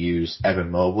how to use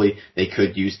Evan Mobley. They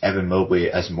could use Evan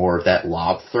Mobley as more of that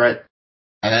lob threat.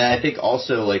 And then I think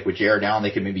also like with Jared Allen,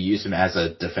 they could maybe use him as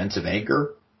a defensive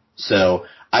anchor. So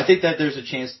I think that there's a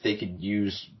chance that they could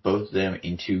use both of them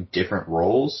into different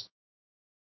roles.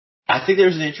 I think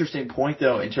there's an interesting point,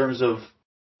 though, in terms of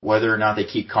whether or not they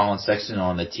keep Colin Sexton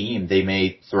on the team. They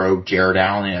may throw Jared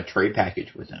Allen in a trade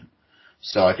package with him.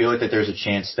 So I feel like that there's a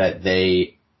chance that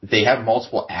they have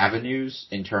multiple avenues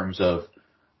in terms of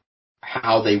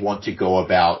how they want to go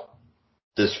about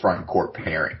this front court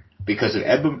pairing. Because if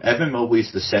Evan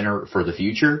Mobley's the center for the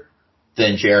future,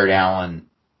 then Jared Allen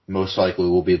most likely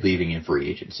will be leaving in free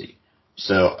agency.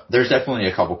 So there's definitely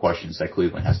a couple questions that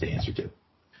Cleveland has to answer to.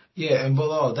 Yeah, and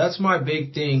Bilal, that's my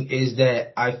big thing is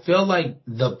that I feel like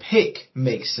the pick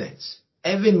makes sense.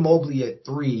 Evan Mobley at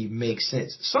 3 makes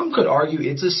sense. Some could argue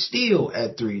it's a steal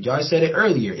at 3. Josh said it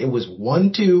earlier. It was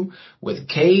 1-2 with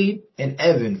Cade and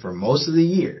Evan for most of the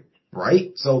year,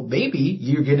 right? So maybe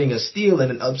you're getting a steal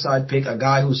and an upside pick, a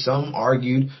guy who some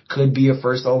argued could be a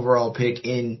first overall pick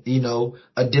in,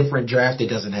 a different draft that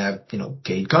doesn't have,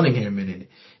 Cade Cunningham in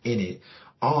it.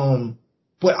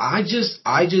 But I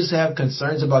just have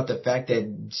concerns about the fact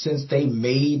that since they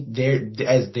made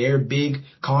their big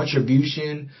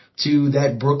contribution to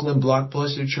that Brooklyn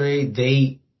blockbuster trade,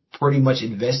 they pretty much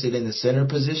invested in the center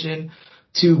position.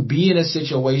 To be in a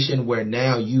situation where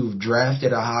now you've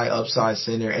drafted a high upside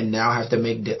center and now have to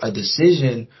make a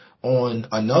decision on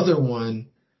another one,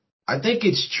 I think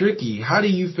it's tricky. How do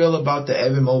you feel about the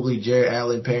Evan Mobley, Jared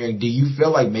Allen pairing? Do you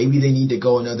feel like maybe they need to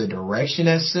go another direction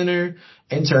at center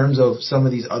in terms of some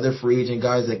of these other free agent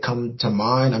guys that come to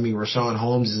mind? I mean, Rashawn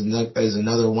Holmes is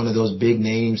another one of those big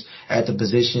names at the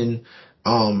position.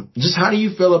 Just how do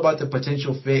you feel about the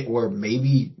potential fit, or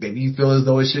maybe you feel as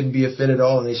though it shouldn't be a fit at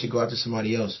all and they should go after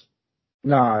somebody else?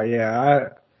 Nah, yeah,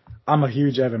 I'm a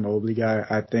huge Evan Mobley guy.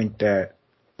 I think that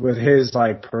with his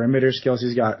like perimeter skills,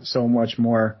 he's got so much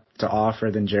more to offer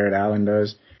than Jared Allen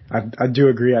does. I do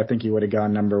agree. I think he would have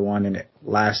gone number 1 in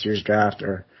last year's draft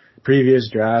or previous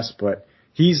drafts, but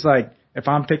he's like, if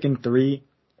I'm picking 3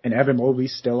 and Evan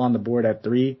Mobley's still on the board at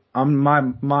 3, my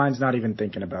mind's not even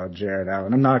thinking about Jared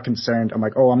Allen. I'm not concerned. I'm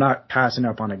like, I'm not passing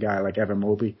up on a guy like Evan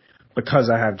Mobley because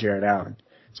I have Jared Allen.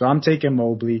 So I'm taking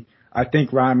Mobley. I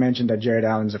think Ryan mentioned that Jared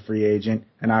Allen's a free agent,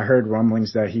 and I heard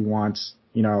rumblings that he wants,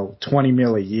 $20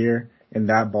 million a year in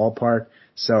that ballpark.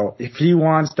 So if he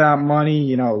wants that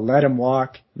money, let him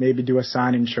walk, maybe do a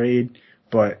sign and trade.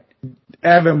 But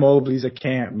Evan Mobley's a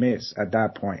can't miss at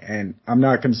that point, and I'm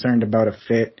not concerned about a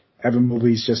fit. Evan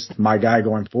Mobley's just my guy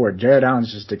going forward. Jared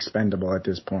Allen's just expendable at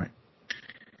this point.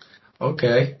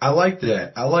 Okay, I like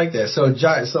that.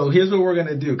 So here's what we're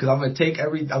gonna do, because I'm gonna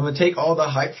take all the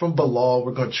hype from Bilal.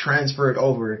 We're gonna transfer it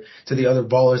over to the other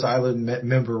Ballers Island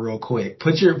member real quick.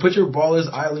 Put your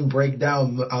Ballers Island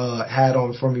breakdown hat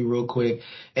on for me real quick,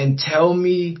 and tell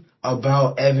me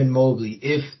about Evan Mobley.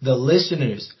 If the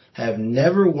listeners have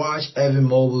never watched Evan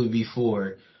Mobley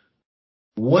before,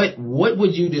 what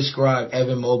would you describe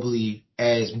Evan Mobley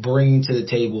as bringing to the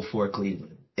table for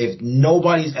Cleveland? If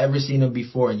nobody's ever seen him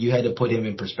before and you had to put him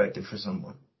in perspective for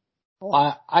someone.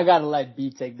 Well, I gotta let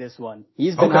B take this one.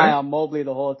 He's been high on Mobley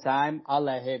the whole time. I'll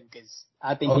let him because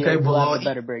I think he'll have a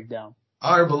better breakdown.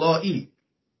 All right, Bilal, eat.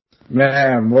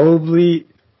 Man, Mobley,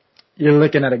 you're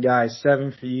looking at a guy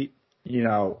 7 feet, you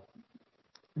know,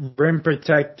 rim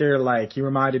protector. Like, he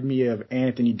reminded me of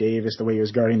Anthony Davis, the way he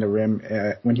was guarding the rim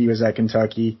when he was at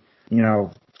Kentucky. You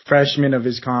know, freshman of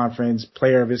his conference,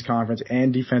 player of his conference,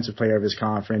 and defensive player of his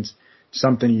conference.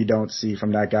 Something you don't see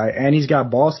from that guy. And he's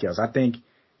got ball skills. I think,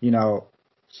 you know,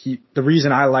 the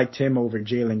reason I liked him over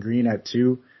Jalen Green at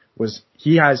 2 was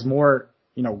he has more,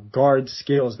 you know, guard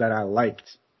skills that I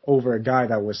liked over a guy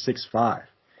that was 6'5".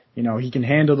 You know, he can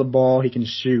handle the ball, he can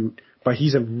shoot, but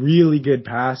he's a really good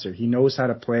passer. He knows how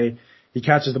to play. He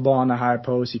catches the ball on the high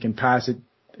post. He can pass it,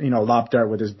 you know, lob dart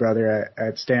with his brother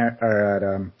at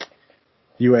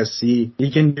USC.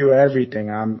 He can do everything.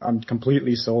 I'm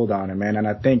completely sold on him, man. And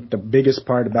I think the biggest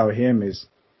part about him is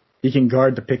he can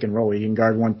guard the pick and roll. He can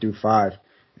guard 1 through 5.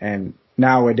 And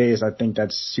nowadays, I think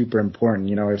that's super important.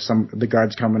 You know, if the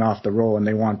guard's coming off the roll and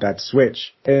they want that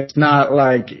switch, it's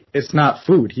not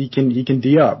food. He can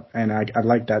D up, and I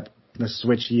like that the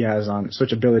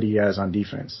switchability he has on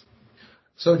defense.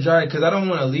 So, Jai, because I don't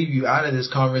want to leave you out of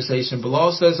this conversation,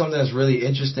 Bilal said something that's really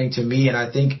interesting to me, and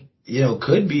I think, you know,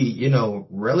 could be, you know,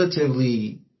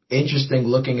 relatively interesting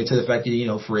looking into the fact that, you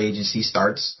know, free agency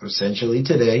starts essentially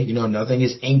today. You know, nothing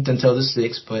is inked until the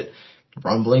 6th, but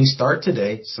rumblings start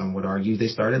today. Some would argue they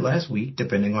started last week,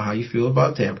 depending on how you feel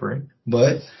about tampering.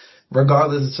 But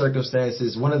regardless of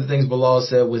circumstances, one of the things Bilal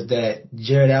said was that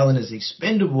Jarrett Allen is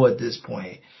expendable at this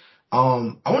point. I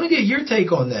want to get your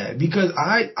take on that because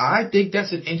I think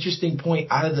that's an interesting point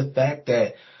out of the fact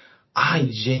that I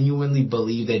genuinely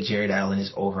believe that Jarrett Allen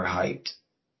is overhyped.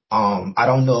 I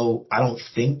don't know. I don't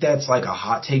think that's like a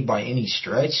hot take by any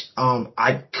stretch.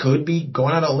 I could be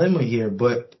going out on a limb here,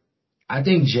 but I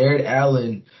think Jarrett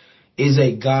Allen is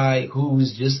a guy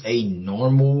who's just a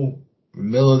normal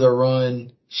middle of the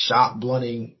run shot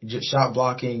blocking,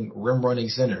 rim running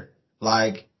center.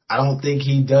 Like, I don't think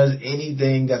he does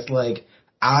anything that's like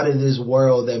out of this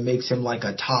world that makes him like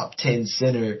a top 10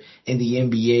 center in the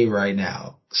NBA right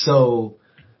now. So,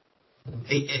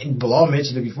 and Bilal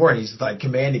mentioned it before, and he's like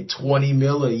commanding $20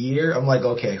 million a year. I'm like,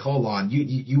 okay, hold on.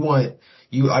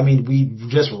 I mean, we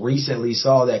just recently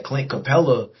saw that Clint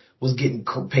Capella was getting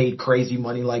paid crazy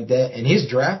money like that, and his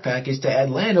draft package to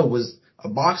Atlanta was a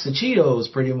box of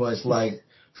Cheetos, pretty much, like,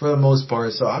 for the most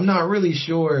part. So I'm not really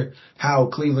sure how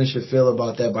Cleveland should feel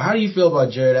about that. But how do you feel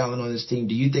about Jarrett Allen on this team?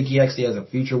 Do you think he actually has a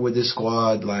future with this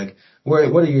squad? Like, what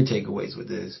are your takeaways with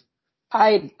this?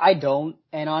 I don't.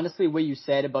 And honestly, what you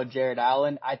said about Jarrett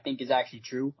Allen, I think is actually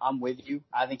true. I'm with you.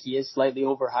 I think he is slightly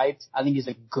overhyped. I think he's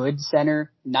a good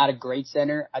center, not a great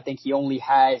center. I think he only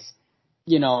has,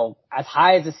 you know, as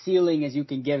high as a ceiling as you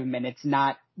can give him, and it's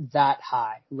not that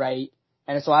high, right?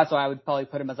 And so that's why I would probably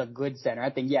put him as a good center.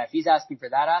 I think, yeah, if he's asking for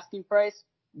that asking price,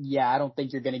 yeah, I don't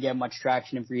think you're going to get much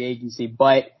traction in free agency.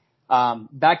 But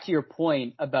back to your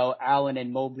point about Allen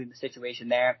and Mobley, the situation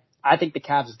there, I think the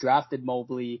Cavs drafted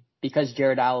Mobley because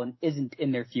Jarrett Allen isn't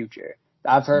in their future.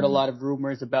 I've heard a lot of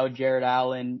rumors about Jarrett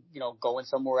Allen, you know, going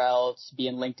somewhere else,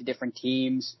 being linked to different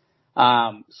teams.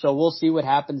 So we'll see what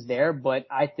happens there. But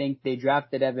I think they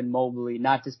drafted Evan Mobley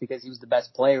not just because he was the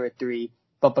best player at 3,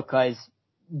 but because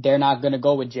they're not going to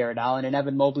go with Jarrett Allen. And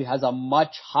Evan Mobley has a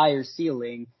much higher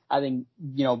ceiling. I think,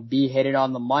 you know, B hit it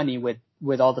on the money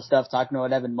with all the stuff talking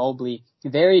about Evan Mobley.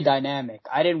 Very dynamic.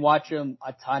 I didn't watch him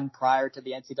a ton prior to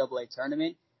the NCAA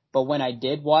tournament, but when I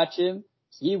did watch him,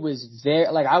 he was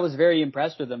I was very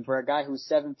impressed with him for a guy who's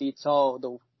 7 feet tall,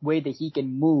 the way that he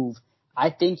can move. I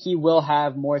think he will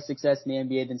have more success in the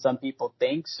NBA than some people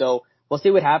think. So we'll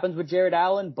see what happens with Jarrett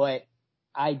Allen, but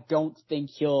I don't think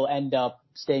he'll end up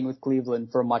staying with Cleveland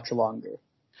for much longer.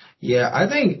 Yeah, I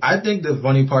think the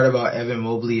funny part about Evan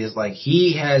Mobley is like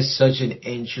he has such an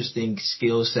interesting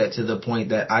skill set to the point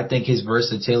that I think his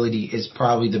versatility is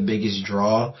probably the biggest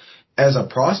draw as a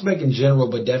prospect in general,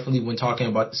 but definitely when talking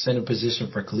about the center position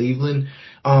for Cleveland.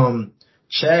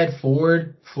 Chad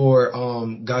Ford, for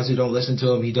guys who don't listen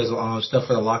to him, he does stuff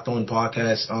for the Locked On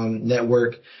Podcast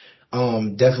network.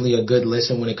 Definitely a good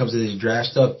listen when it comes to this draft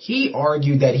stuff. He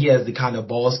argued that he has the kind of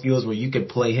ball skills where you could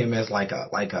play him as like a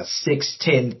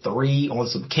 6'10" 3 on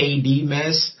some KD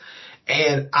mess.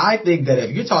 And I think that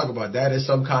if you're talking about that as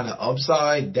some kind of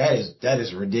upside, that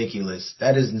is ridiculous.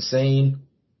 That is insane.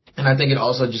 And I think it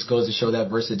also just goes to show that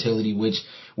versatility, which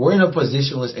we're in a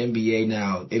positionless NBA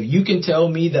now. If you can tell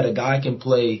me that a guy can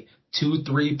play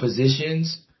 2-3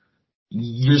 positions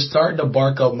you're starting to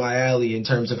bark up my alley in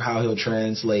terms of how he'll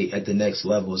translate at the next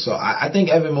level. So I think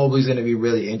Evan Mobley's going to be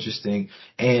really interesting,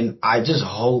 and I just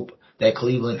hope that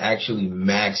Cleveland actually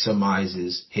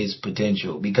maximizes his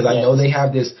potential because I know they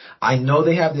have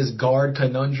this guard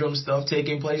conundrum stuff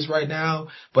taking place right now,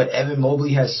 but Evan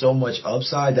Mobley has so much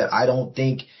upside that I don't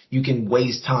think you can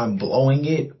waste time blowing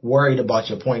it worried about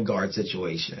your point guard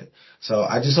situation. So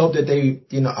I just hope that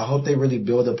I hope they really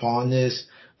build upon this.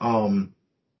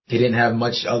 They didn't have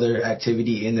much other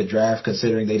activity in the draft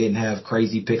considering they didn't have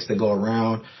crazy picks to go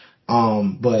around.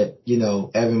 But,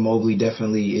 Evan Mobley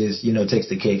definitely takes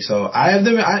the cake. So I have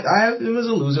them as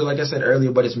a loser, like I said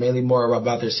earlier, but it's mainly more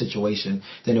about their situation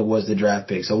than it was the draft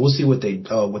pick. So we'll see what they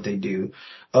do.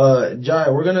 Jai,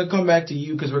 we're going to come back to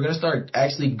you because we're going to start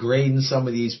actually grading some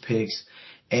of these picks.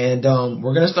 And,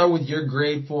 we're going to start with your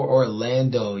grade for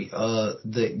Orlando.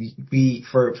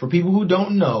 For people who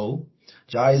don't know,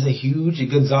 Jai is a huge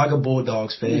Gonzaga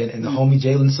Bulldogs fan, and the homie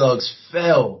Jalen Suggs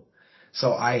fell.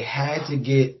 So I had to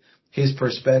get his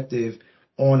perspective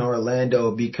on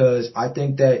Orlando because I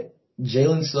think that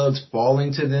Jalen Suggs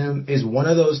falling to them is one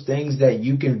of those things that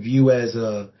you can view as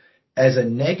a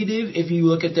negative if you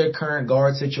look at their current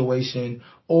guard situation,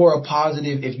 or a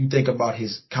positive if you think about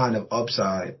his kind of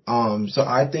upside. So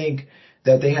I think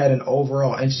that they had an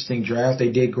overall interesting draft. They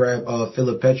did grab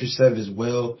Philip Petrusev as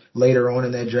well later on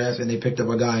in that draft, and they picked up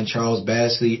a guy in Charles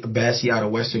Bassey out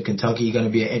of Western Kentucky. Going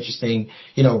to be an interesting,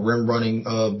 rim running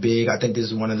big. I think this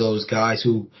is one of those guys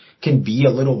who can be a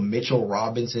little Mitchell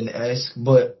Robinson-esque.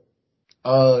 But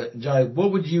Jai,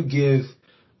 what would you give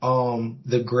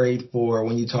the grade for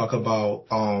when you talk about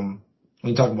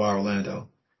Orlando?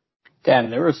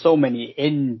 Damn, there were so many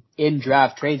in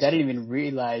draft trades. I didn't even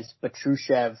realize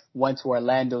Petrusev went to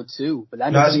Orlando too. But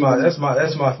that's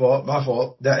my fault. My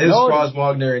fault. That is Franz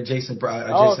Wagner and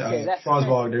Franz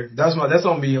Wagner. That's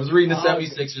on me. I was reading the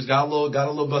 76ers. Got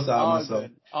a little bust out of myself.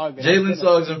 Jalen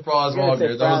Suggs and Franz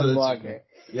Wagner. Those are the two.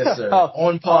 Yes, sir.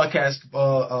 On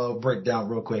podcast breakdown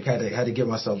real quick. Had to get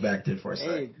myself back there for a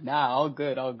second. All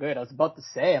good. I was about to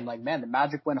say, I'm like, man, the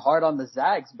Magic went hard on the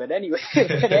Zags, but anyway.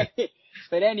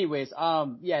 But anyways,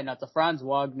 to Franz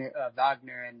Wagner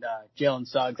and Jalen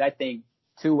Suggs, I think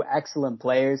two excellent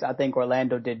players. I think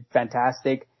Orlando did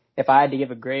fantastic. If I had to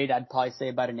give a grade, I'd probably say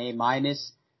about an A-.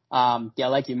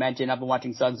 Like you mentioned, I've been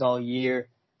watching Suggs all year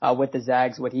with the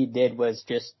Zags. What he did was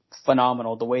just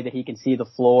phenomenal. The way that he can see the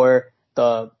floor,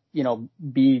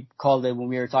 B called it when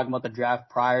we were talking about the draft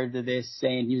prior to this,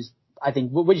 saying he was, I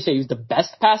think, what would you say, he was the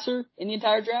best passer in the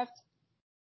entire draft?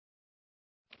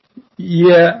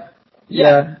 Yeah,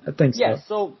 I think so. Yeah,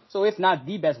 so if not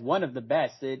the best, one of the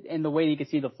best. And the way he can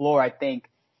see the floor, I think,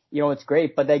 it's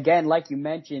great. But again, like you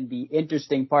mentioned, the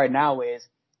interesting part now is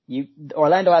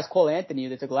Orlando has Cole Anthony, who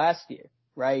they took last year,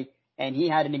 right? And he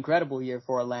had an incredible year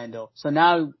for Orlando. So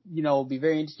now, it'll be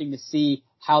very interesting to see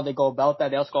how they go about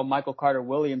that. They also got Michael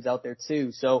Carter-Williams out there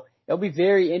too. So it'll be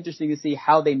very interesting to see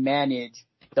how they manage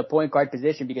the point guard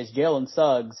position because Jalen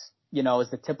Suggs, is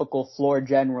the typical floor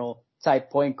general type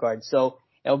point guard. So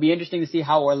it'll be interesting to see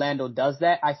how Orlando does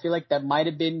that. I feel like that might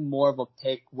have been more of a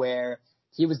pick where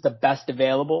he was the best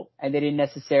available and they didn't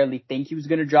necessarily think he was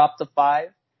going to drop to 5.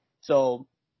 So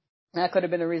that could have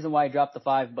been the reason why he dropped to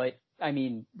 5, but I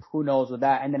mean, who knows with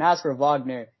that. And then as for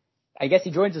Wagner, I guess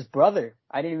he joins his brother.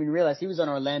 I didn't even realize he was on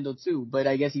Orlando too, but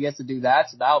I guess he gets to do that,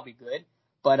 so that'll be good.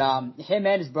 But him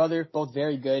and his brother, both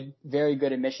very good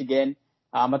in Michigan.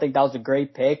 I think that was a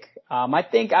great pick. I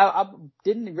think I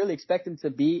didn't really expect him to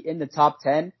be in the top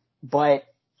 10, but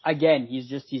again,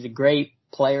 he's a great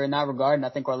player in that regard, and I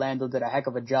think Orlando did a heck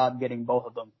of a job getting both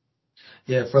of them.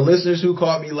 Yeah, for listeners who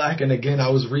caught me lacking, again, I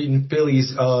was reading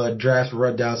Philly's draft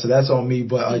rundown, so that's on me.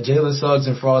 But Jalen Suggs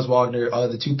and Franz Wagner,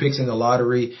 the two picks in the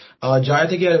lottery. Jai, I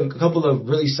think you had a couple of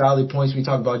really solid points when you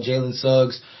talk about Jalen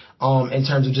Suggs. In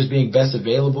terms of just being best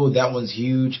available, that one's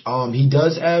huge. He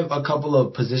does have a couple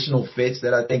of positional fits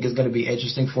that I think is going to be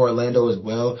interesting for Orlando as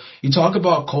well. You talk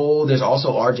about Cole, there's also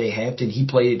RJ Hampton. He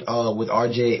played with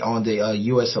RJ on the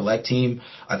US Select team,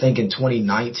 I think in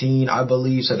 2019, I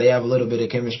believe. So they have a little bit of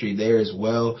chemistry there as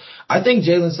well. I think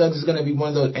Jalen Suggs is going to be one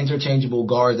of those interchangeable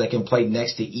guards that can play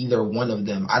next to either one of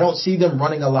them. I don't see them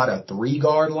running a lot of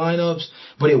 3-guard lineups,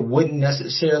 but it wouldn't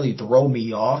necessarily throw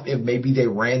me off if maybe they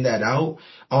ran that out.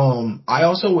 I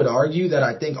also would argue that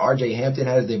I think RJ Hampton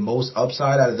has the most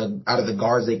upside out of the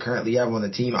guards they currently have on the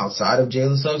team outside of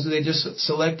Jalen Suggs, who they just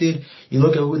selected. You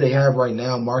look at who they have right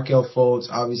now: Markelle Fultz,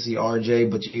 obviously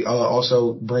RJ, but you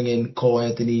also bring in Cole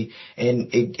Anthony, and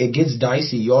it gets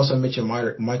dicey. You also mentioned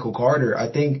Michael Carter.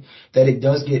 I think that it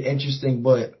does get interesting,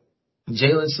 but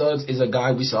Jalen Suggs is a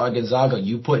guy we saw at Gonzaga.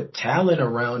 You put talent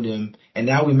around him, and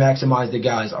now we maximize the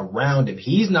guys around him.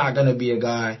 He's not going to be a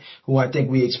guy who I think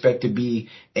we expect to be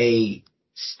a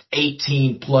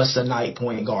 18 plus a night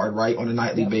point guard, right, on a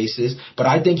nightly basis. But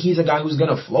I think he's a guy who's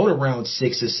going to float around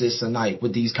 6 assists a night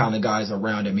with these kind of guys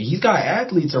around him. And he's got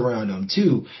athletes around him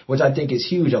too, which I think is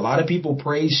huge. A lot of people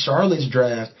praise Charlotte's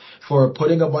draft for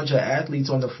putting a bunch of athletes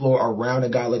on the floor around a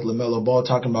guy like LaMelo Ball,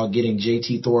 talking about getting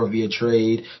JT Thor via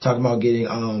trade, talking about getting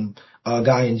a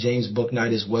guy in James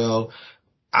Bouknight as well.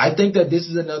 I think that this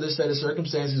is another set of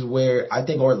circumstances where I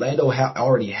think Orlando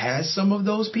already has some of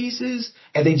those pieces,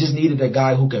 and they just needed a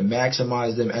guy who can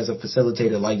maximize them as a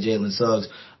facilitator like Jalen Suggs.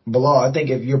 Bilal, I think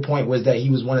if your point was that he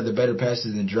was one of the better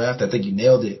passers in the draft, I think you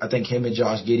nailed it. I think him and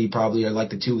Josh Giddey probably are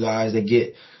like the two guys that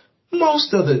get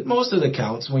most of the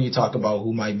counts when you talk about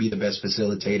who might be the best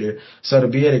facilitator. So to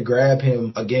be able to grab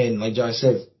him again, like Josh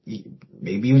said,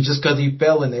 maybe it was just because he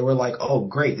fell and they were like, oh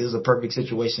great, this is a perfect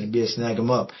situation to be able to snag him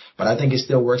up. But I think it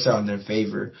still works out in their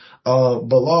favor.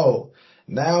 Bilal,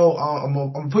 now I'm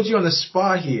gonna put you on the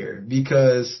spot here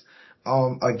because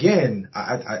again,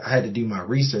 I had to do my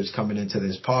research coming into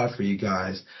this pod for you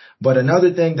guys. But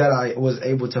another thing that I was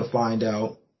able to find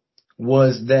out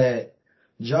was that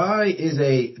Jai is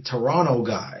a Toronto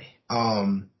guy,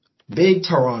 big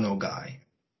Toronto guy.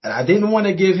 And I didn't want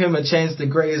to give him a chance to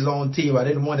grade his own team. I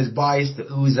didn't want his bias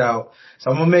to ooze out.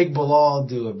 So I'm going to make Bilal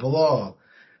do it. Bilal,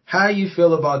 how do you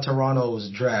feel about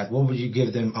Toronto's draft? What would you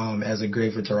give them as a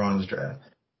grade for Toronto's draft?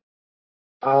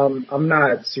 I'm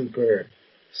not super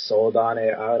sold on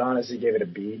it. I would honestly give it a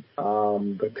B.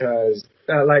 Because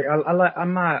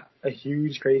I'm not a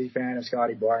huge crazy fan of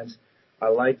Scotty Barnes. I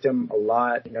liked him a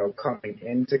lot, coming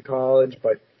into college,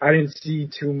 but I didn't see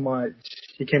too much.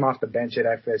 He came off the bench at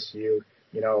FSU,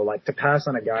 to pass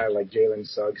on a guy like Jalen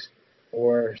Suggs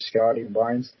or Scotty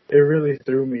Barnes, it really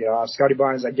threw me off. Scotty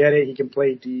Barnes, I get it. He can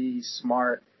play D, he's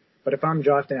smart. But if I'm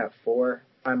drafting at 4,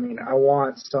 I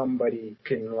want somebody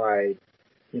who can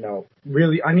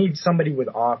really, I need somebody with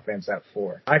offense at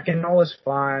 4. I can always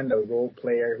find a role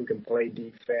player who can play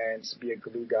defense, be a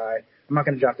glue guy. I'm not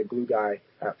going to draft a glue guy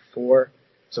at 4.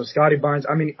 So Scotty Barnes,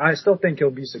 I still think he'll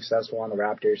be successful on the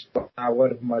Raptors, but I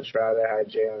would have much rather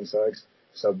had Jalen Suggs.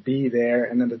 So B there.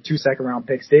 And then the 2 second-round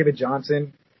picks, David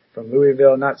Johnson from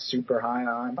Louisville, not super high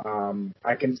on.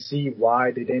 I can see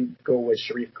why they didn't go with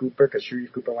Sharif Cooper, because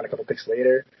Sharif Cooper went a couple picks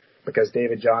later, because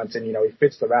David Johnson, he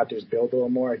fits the Raptors build a little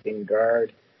more. He can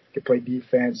guard, can play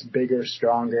defense, bigger,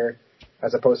 stronger,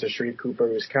 as opposed to Sharif Cooper,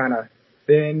 who's kind of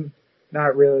thin,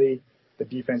 not really the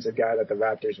defensive guy that the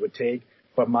Raptors would take.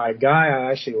 But my guy I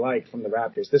actually like from the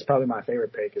Raptors, this is probably my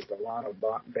favorite pick, is Delano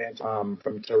Banton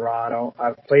from Toronto.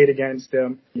 I've played against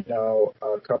him,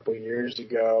 a couple years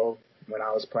ago when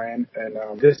I was playing. And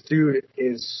this dude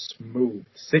is smooth.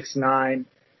 6'9",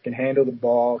 can handle the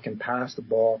ball, can pass the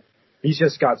ball. He's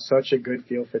just got such a good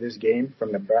feel for this game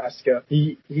from Nebraska.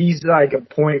 He's like a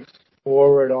point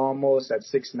forward almost at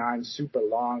 6'9", super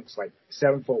long. It's like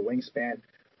 7-foot wingspan.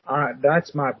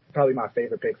 That's probably my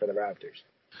favorite pick for the Raptors.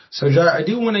 So, Jar, I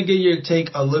do want to get your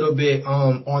take a little bit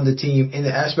on the team in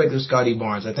the aspect of Scotty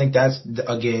Barnes. I think that's,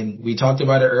 again, we talked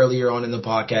about it earlier on in the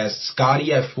podcast.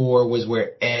 Scotty at 4 was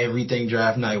where everything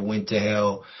draft night went to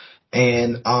hell.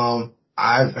 And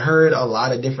I've heard a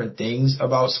lot of different things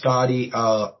about Scotty.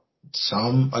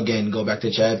 Some, again, go back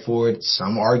to Chad Ford.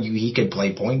 Some argue he could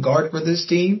play point guard for this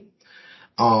team.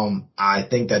 I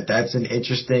think that that's an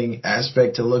interesting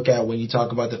aspect to look at when you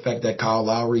talk about the fact that Kyle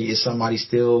Lowry is somebody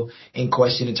still in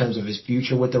question in terms of his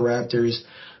future with the Raptors.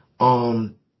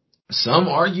 Some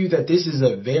argue that this is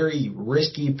a very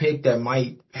risky pick that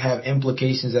might have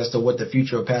implications as to what the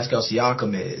future of Pascal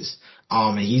Siakam is.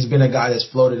 And he's been a guy that's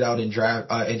floated out in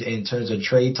draft, in terms of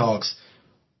trade talks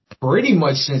pretty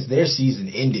much since their season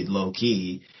ended, low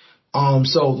key.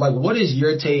 So what is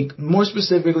your take more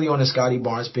specifically on the Scotty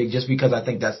Barnes pick, just because I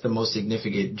think that's the most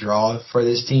significant draw for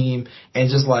this team, and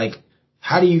just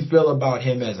how do you feel about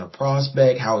him as a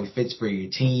prospect, how he fits for your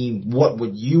team? What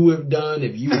would you have done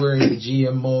if you were in the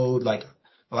GM mode?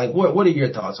 What are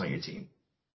your thoughts on your team?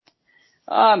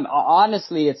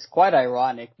 Honestly, it's quite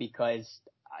ironic because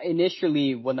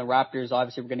initially when the Raptors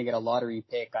obviously were going to get a lottery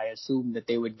pick, I assumed that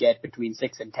they would get between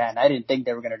 6 and 10. I didn't think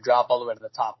they were going to drop all the way to the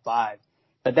top 5.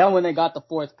 But then when they got the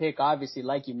 4th pick, obviously,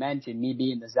 like you mentioned, me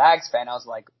being the Zags fan, I was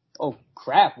like, oh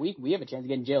crap, we have a chance of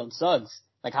getting Jalen Suggs.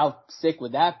 How sick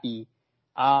would that be?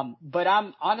 But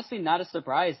I'm honestly not as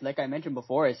surprised, like I mentioned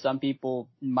before, as some people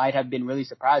might have been really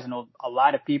surprised. I know a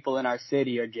lot of people in our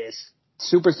city are just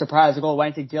super surprised.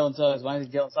 Why didn't you take Jalen Suggs? Why didn't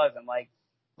you take Jalen Suggs? I'm like,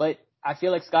 but I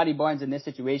feel like Scotty Barnes in this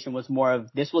situation was more of,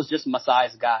 this was just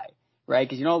Masai's guy, right?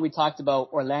 Because, we talked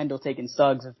about Orlando taking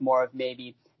Suggs as more of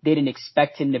maybe they didn't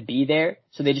expect him to be there,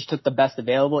 so they just took the best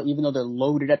available, even though they're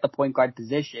loaded at the point guard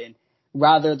position.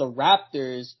 Rather, the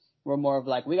Raptors were more of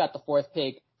like, we got the fourth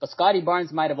pick, but Scotty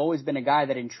Barnes might have always been a guy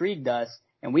that intrigued us,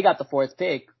 and we got the fourth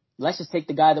pick. Let's just take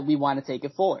the guy that we want to take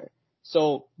it for.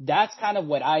 So that's kind of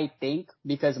what I think,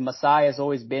 because Masai has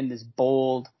always been this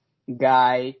bold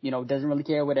guy, doesn't really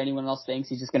care what anyone else thinks.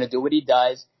 He's just going to do what he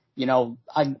does.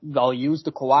 I'll use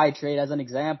the Kawhi trade as an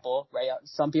example, right?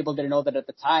 Some people didn't know that at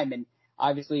the time, and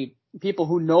obviously people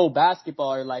who know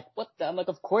basketball are like, what the? I'm like,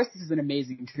 of course this is an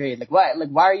amazing trade. Like, why? Like,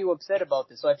 why are you upset about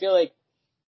this? So I feel like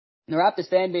the Raptors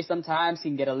fan base sometimes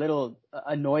can get a little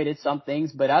annoyed at some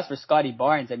things, but as for Scotty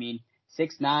Barnes, I mean,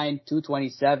 6'9",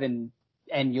 227,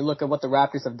 and you look at what the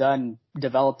Raptors have done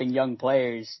developing young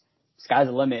players, sky's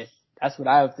the limit. That's what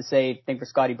I have to say. I think for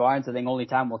Scotty Barnes, I think only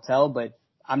time will tell, but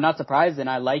I'm not surprised, and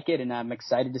I like it, and I'm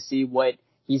excited to see what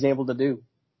he's able to do.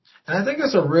 And I think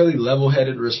that's a really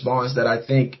level-headed response that I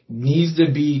think needs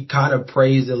to be kind of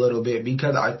praised a little bit,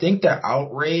 because I think the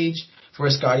outrage for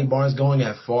Scotty Barnes going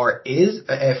at 4 is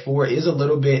a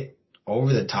little bit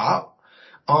over the top.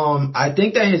 I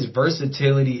think that his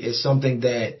versatility is something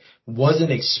that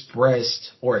wasn't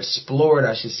expressed or explored,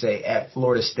 I should say, at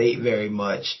Florida State very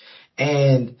much.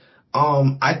 And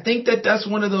I think that that's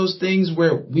one of those things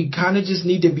where we kind of just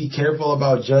need to be careful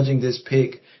about judging this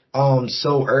pick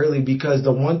so early, because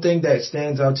the one thing that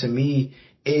stands out to me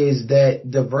is that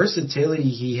the versatility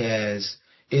he has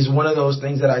is one of those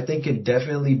things that I think can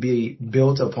definitely be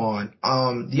built upon.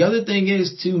 The other thing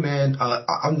is too, man,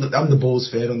 I'm the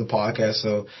Bulls fan on the podcast,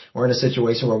 so we're in a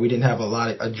situation where we didn't have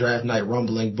a draft night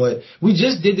rumbling, but we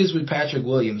just did this with Patrick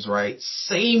Williams, right?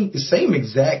 Same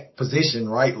exact position,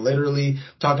 right? Literally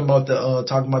talking about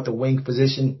the wing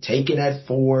position, taken at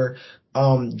 4,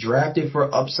 drafted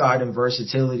for upside and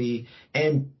versatility.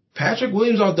 And Patrick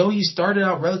Williams, although he started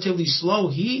out relatively slow,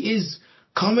 he is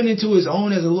coming into his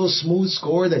own as a little smooth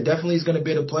scorer that definitely is going to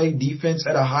be able to play defense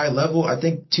at a high level. I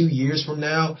think 2 years from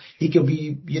now, he could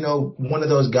be, one of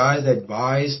those guys that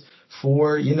vies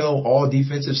for, all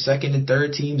defensive second and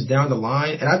third teams down the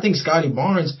line. And I think Scotty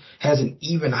Barnes has an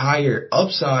even higher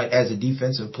upside as a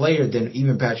defensive player than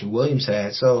even Patrick Williams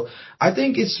had. So I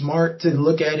think it's smart to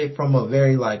look at it from a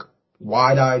very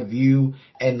wide-eyed view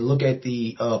and look at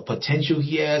the potential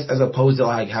he has as opposed to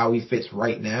how he fits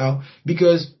right now,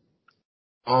 because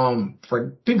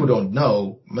for people who don't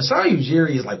know, Masai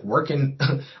Ujiri is working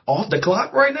off the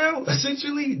clock right now.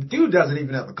 Essentially, dude doesn't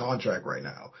even have a contract right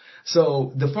now.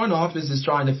 So the front office is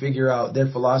trying to figure out their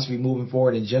philosophy moving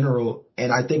forward in general,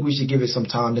 and I think we should give it some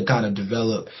time to kind of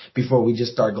develop before we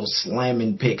just start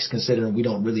slamming picks, considering we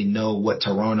don't really know what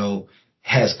Toronto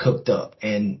has cooked up.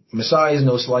 And Masai is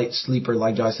no slight sleeper,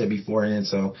 like Josh said beforehand,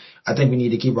 so I think we need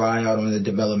to keep our eye out on the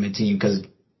development team, because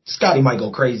Scotty might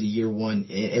go crazy year 1.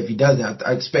 If he doesn't,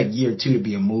 I expect year 2 to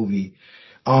be a movie.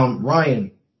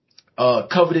 Ryan,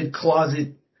 coveted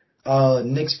closet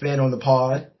Knicks fan on the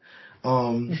pod.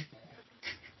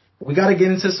 We got to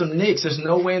get into some Knicks. There's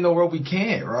no way in the world we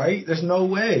can't, right? There's no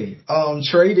way.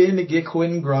 Trade in to get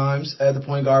Quentin Grimes at the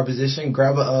point guard position.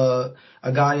 Grab a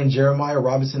guy in Jeremiah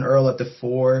Robinson Earl at the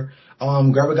 4.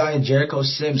 Grab a guy in Jericho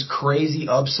Sims, crazy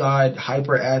upside,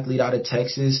 hyper athlete out of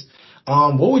Texas.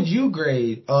 What would you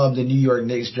grade the New York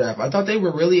Knicks draft? I thought they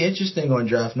were really interesting on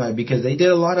draft night because they did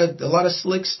a lot of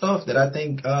slick stuff that I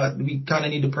think we kind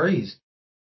of need to praise.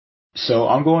 So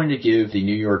I'm going to give the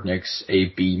New York Knicks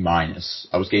a B-.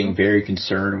 I was getting very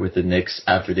concerned with the Knicks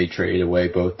after they traded away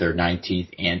both their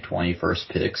 19th and 21st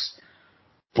picks.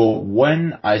 But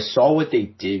when I saw what they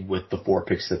did with the 4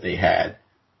 picks that they had,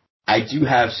 I do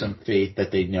have some faith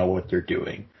that they know what they're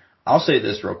doing. I'll say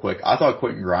this real quick. I thought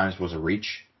Quentin Grimes was a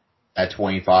reach at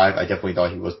 25. I definitely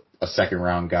thought he was a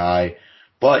second-round guy,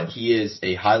 but he is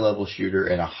a high-level shooter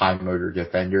and a high-motor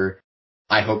defender.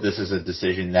 I hope this is a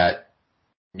decision that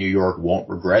New York won't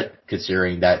regret,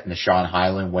 considering that Nashawn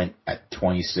Highland went at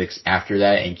 26 after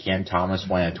that and Cam Thomas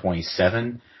went at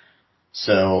 27.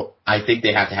 So I think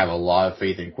they have to have a lot of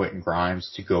faith in Quentin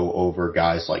Grimes to go over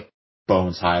guys like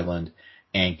Bones Highland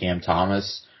and Cam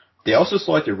Thomas. They also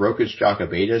selected Rokas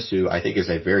Jokubaitis, who I think is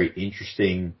a very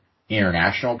interesting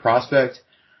international prospect.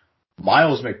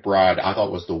 Miles McBride, I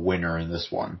thought, was the winner in this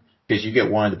one, because you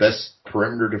get one of the best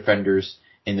perimeter defenders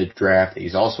in the draft.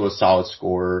 He's also a solid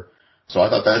scorer. So I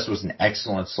thought this was an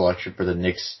excellent selection for the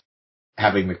Knicks,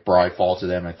 having McBride fall to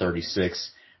them at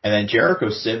 36. And then Jericho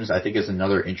Sims, I think, is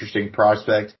another interesting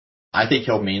prospect. I think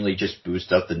he'll mainly just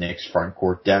boost up the Knicks' front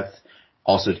court depth.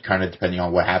 Also, kind of depending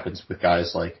on what happens with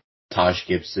guys like Taj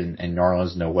Gibson and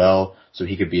Nerlens Noel. So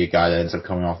he could be a guy that ends up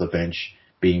coming off the bench,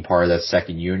 being part of that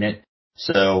second unit.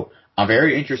 So I'm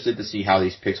very interested to see how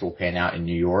these picks will pan out in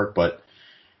New York, but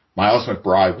Miles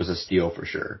McBride was a steal for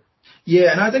sure.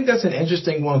 Yeah, and I think that's an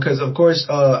interesting one because, of course,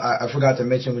 I forgot to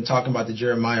mention when talking about the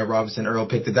Jeremiah Robinson Earl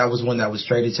pick that was one that was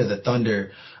traded to the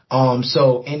Thunder.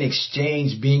 So in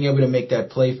exchange, being able to make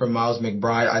that play for Miles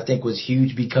McBride, I think was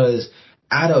huge because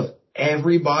out of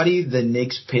everybody the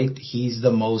Knicks picked, he's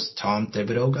the most Tom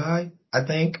Thibodeau guy, I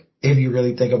think. If you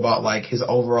really think about like his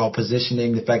overall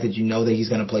positioning, the fact that you know that he's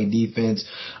going to play defense.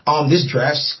 This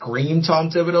draft screamed Tom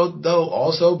Thibodeau though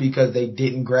also because they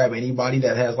didn't grab anybody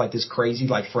that has like this crazy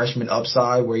like freshman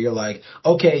upside where you're like,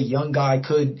 okay, young guy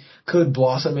could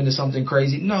blossom into something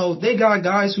crazy. No, they got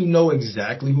guys who know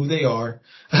exactly who they are.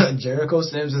 Jericho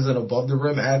Sims is an above the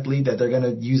rim athlete that they're going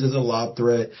to use as a lob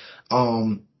threat.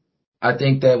 I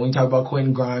think that when you talk about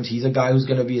Quentin Grimes, he's a guy who's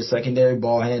going to be a secondary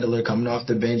ball handler coming off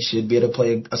the bench, should be able to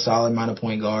play a solid amount of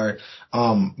point guard.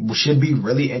 Should be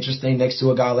really interesting next to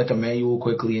a guy like Emmanuel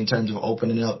Quickly in terms of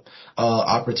opening up,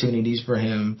 opportunities for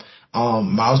him.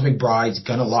 Miles McBride's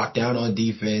going to lock down on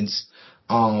defense,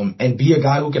 and be a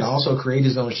guy who can also create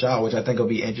his own shot, which I think will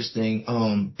be interesting,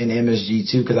 in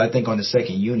MSG too, because I think on the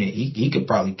second unit, he could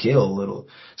probably kill a little.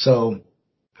 So,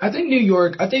 I think New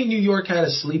York had a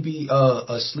sleepy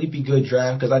good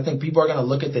draft because I think people are going to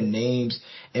look at the names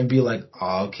and be like,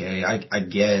 oh, okay, I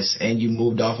guess. And you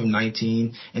moved off of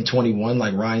 19 and 21,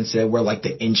 like Ryan said, where like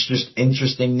the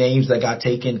interesting names that got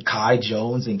taken, Kai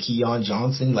Jones and Keon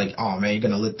Johnson, like, oh man, you're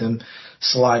going to let them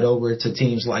slide over to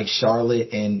teams like Charlotte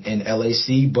and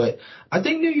LAC. But I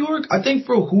think New York, I think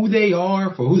for who they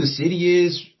are, for who the city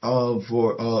is,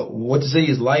 for what the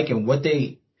city is like and what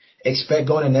they expect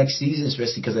going to next season,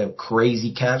 especially because they have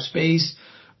crazy cap space.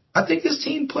 I think this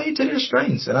team played to their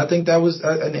strengths, and I think that was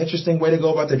an interesting way to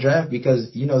go about the draft because,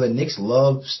 you know, the Knicks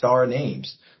love star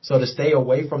names. So to stay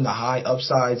away from the high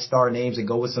upside star names and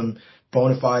go with some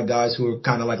bona fide guys who are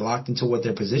kind of like locked into what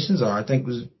their positions are, I think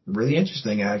was really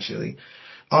interesting, actually.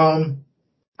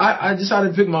 I decided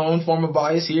to pick my own form of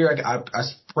bias here. I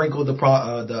sprinkled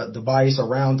the bias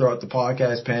around throughout the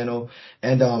podcast panel,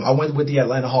 and I went with the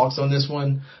Atlanta Hawks on this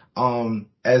one.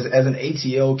 As an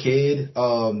ATL kid,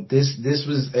 this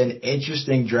was an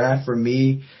interesting draft for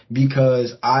me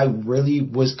because I really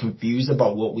was confused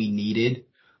about what we needed,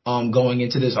 going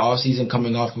into this offseason,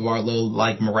 coming off of our little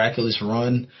like miraculous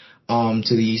run,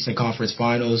 to the Eastern Conference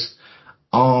Finals.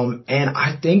 And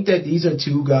I think that these are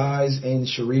two guys in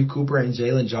Sharife Cooper and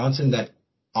Jalen Johnson that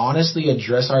honestly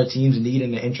address our team's need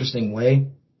in an interesting way.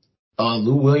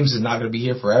 Lou Williams is not going to be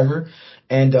here forever.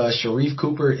 And Sharife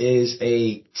Cooper is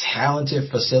a talented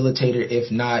facilitator,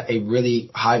 if not a really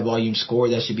high volume scorer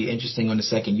that should be interesting on the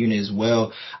second unit as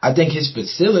well. I think his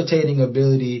facilitating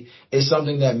ability is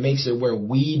something that makes it where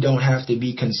we don't have to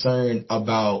be concerned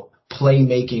about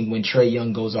playmaking when Trae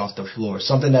Young goes off the floor,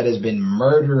 something that has been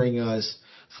murdering us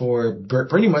for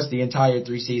pretty much the entire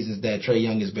 3 seasons that Trae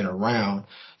Young has been around.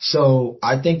 So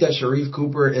I think that Sharife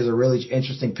Cooper is a really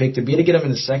interesting pick. To be able to get him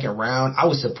in the second round, I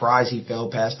was surprised he fell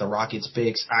past the Rockets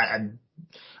picks.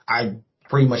 I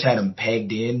pretty much had him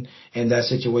pegged in that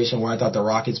situation where I thought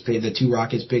the 2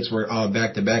 Rockets picks were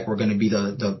back to back were going to be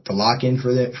the lock in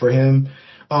for him.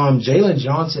 Jalen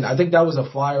Johnson, I think that was a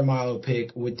flyer mile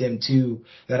pick with them too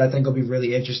that I think will be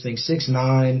really interesting.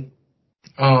 6'9",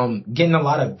 getting a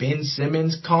lot of Ben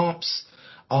Simmons comps.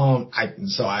 I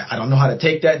don't know how to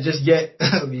take that just yet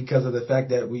because of the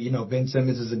fact that Ben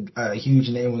Simmons is a huge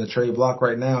name on the trade block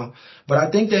right now. But I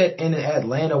think that in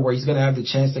Atlanta, where he's going to have the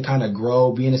chance to kind of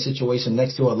grow, be in a situation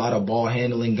next to a lot of ball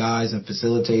handling guys and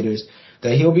facilitators,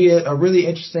 that he'll be a really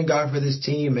interesting guy for this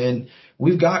team. And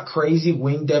we've got crazy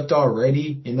wing depth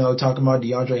already, talking about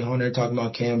DeAndre Hunter, talking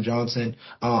about Cam Johnson,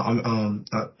 talking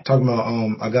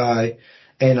about, a guy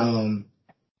and,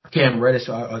 Cam Reddish,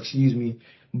 excuse me.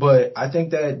 But I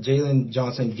think that Jalen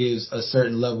Johnson gives a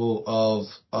certain level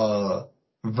of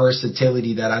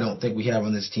versatility that I don't think we have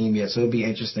on this team yet. So it'll be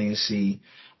interesting to see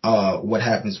what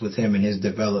happens with him and his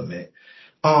development.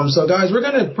 So guys, we're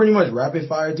gonna pretty much rapid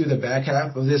fire through the back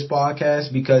half of this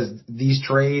podcast because these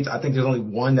trades, I think there's only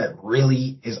one that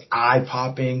really is eye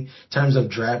popping in terms of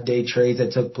draft day trades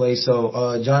that took place.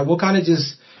 So John, we'll kind of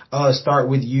just start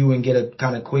with you and get a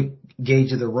kind of quick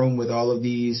gauge of the room with all of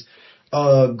these.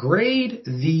 Grade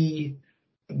the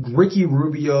Ricky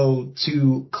Rubio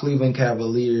to Cleveland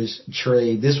Cavaliers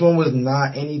trade. This one was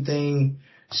not anything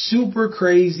super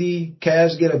crazy.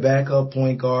 Cavs get a backup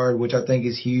point guard, which I think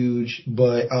is huge.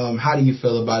 But how do you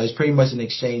feel about it? It's pretty much an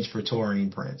exchange for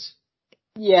Taurean Prince.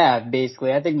 Yeah,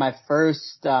 basically. I think my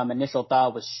first initial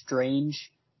thought was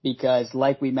strange because,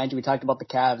 like we mentioned, we talked about the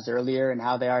Cavs earlier and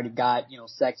how they already got,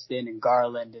 Sexton and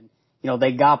Garland and,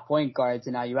 they got point guards.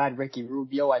 And now you add Ricky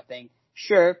Rubio, I think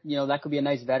sure, that could be a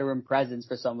nice veteran presence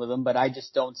for some of them, but I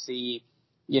just don't see,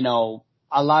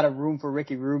 a lot of room for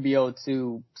Ricky Rubio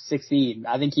to succeed.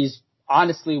 I think he's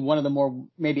honestly one of the more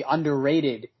maybe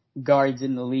underrated guards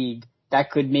in the league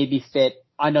that could maybe fit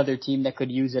another team that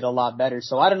could use it a lot better.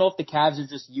 So I don't know if the Cavs are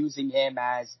just using him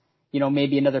as,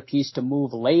 maybe another piece to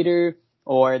move later,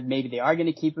 or maybe they are going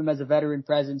to keep him as a veteran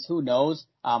presence. Who knows?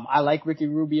 I like Ricky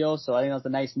Rubio, so I think that's a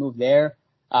nice move there.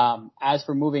 As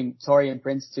for moving Taurean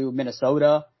Prince to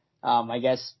Minnesota, I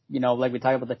guess, like we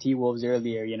talked about the T-Wolves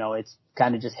earlier, it's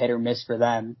kind of just hit or miss for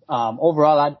them.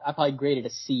 Overall, I'd probably grade it a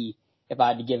C if I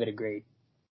had to give it a grade.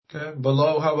 Okay.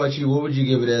 Below, how about you? What would you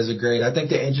give it as a grade? I think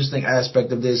the interesting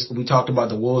aspect of this, we talked about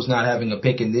the Wolves not having a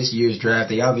pick in this year's draft.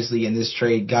 They obviously in this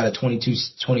trade got a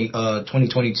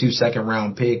 2022 second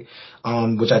round pick,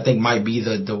 which I think might be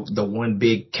the one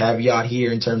big caveat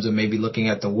here in terms of maybe looking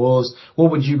at the Wolves.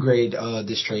 What would you grade,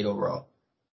 this trade overall?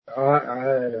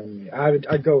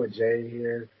 I'd go with J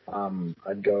here.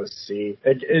 I'd go C.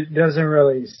 It doesn't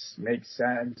really make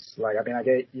sense.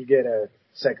 You get a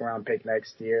second round pick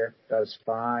next year. That's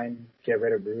fine. Get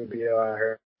rid of Rubio. I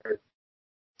heard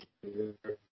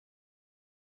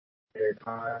their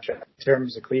contract. In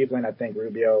terms of Cleveland, I think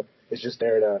Rubio is just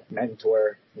there to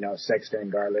mentor, Sexton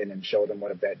and Garland and show them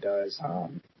what a vet does.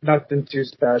 Nothing too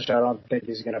special. I don't think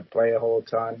he's going to play a whole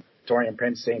ton. Taurean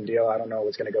Prince, same deal. I don't know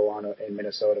what's going to go on in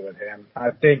Minnesota with him.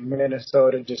 I think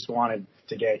Minnesota just wanted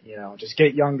to get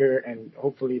younger, and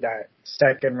hopefully that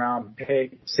second round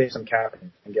pick save some cap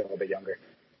and get a little bit younger.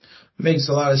 Makes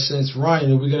a lot of sense.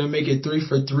 Ryan, are we going to make it 3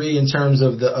 for 3 in terms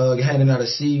of the handing out a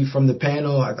C from the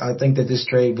panel? I think that this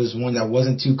trade was one that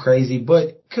wasn't too crazy,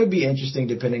 but could be interesting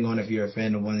depending on if you're a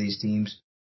fan of one of these teams.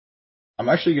 I'm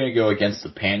actually going to go against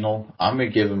the panel. I'm going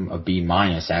to give them a B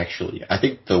minus. Actually, I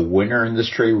think the winner in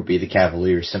this trade would be the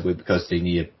Cavaliers simply because they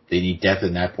need depth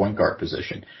in that point guard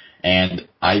position. And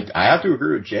I have to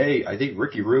agree with Jay. I think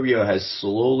Ricky Rubio has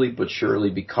slowly but surely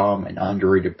become an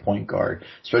underrated point guard,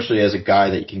 especially as a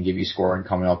guy that can give you scoring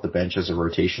coming off the bench as a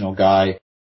rotational guy.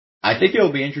 I think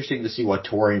it'll be interesting to see what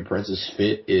Taurean Prince's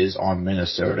fit is on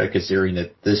Minnesota, considering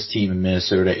that this team in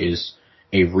Minnesota is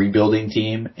a rebuilding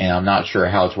team, and I'm not sure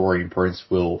how Taurean Prince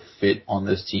will fit on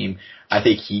this team. I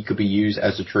think he could be used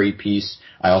as a trade piece.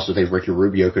 I also think Ricky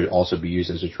Rubio could also be used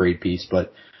as a trade piece,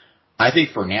 but I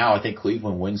think for now, I think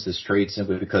Cleveland wins this trade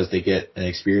simply because they get an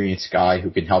experienced guy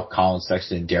who can help Colin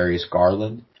Sexton and Darius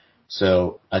Garland.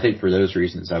 So I think for those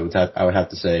reasons, I would have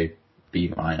to say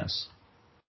B minus.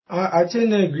 I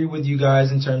tend to agree with you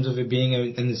guys in terms of it being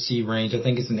in the C range. I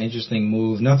think it's an interesting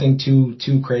move. Nothing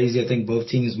too crazy. I think both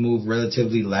teams move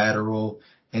relatively lateral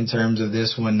in terms of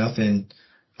this one. Nothing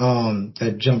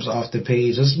that jumps off the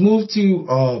page. Let's move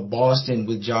to Boston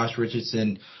with Josh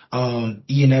Richardson.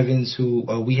 Ian Evans, who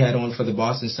we had on for the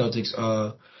Boston Celtics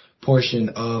portion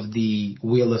of the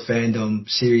Wheel of Fandom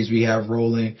series we have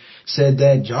rolling, said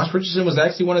that Josh Richardson was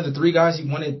actually one of the 3 guys he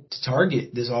wanted to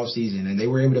target this offseason, and they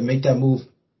were able to make that move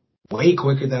way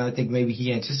quicker than I think maybe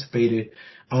he anticipated.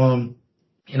 And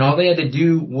all they had to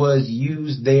do was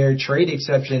use their trade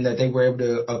exception that they were able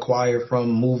to acquire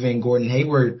from moving Gordon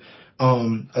Hayward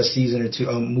a season or two,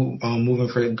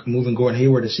 moving Gordon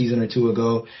Hayward a season or 2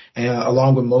 ago, and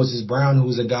along with Moses Brown,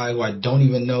 who's a guy who I don't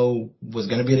even know was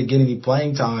going to be able to get any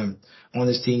playing time on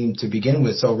this team to begin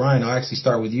with. So Ryan, I'll actually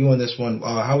start with you on this one.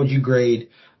 How would you grade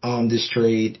this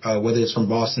trade, whether it's from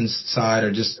Boston's side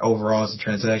or just overall as a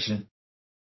transaction?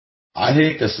 I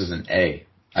think this is an A.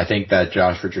 I think that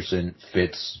Josh Richardson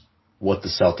fits what the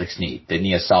Celtics need. They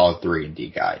need a solid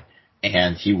 3-and-D guy.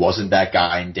 And he wasn't that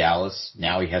guy in Dallas.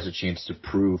 Now he has a chance to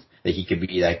prove that he can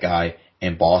be that guy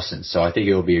in Boston. So I think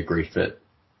it will be a great fit.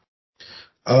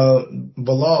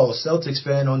 Bilal, Celtics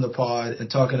fan on the pod,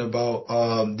 and talking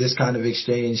about this kind of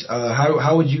exchange.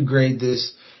 How would you grade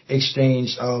this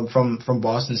exchange from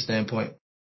Boston's standpoint?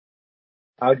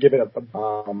 I'll give it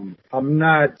I'm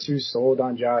not too sold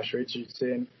on Josh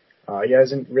Richardson. He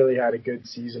hasn't really had a good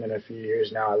season in a few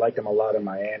years now. I liked him a lot in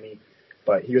Miami,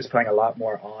 but he was playing a lot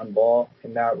more on ball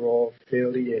in that role.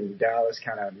 Philly and Dallas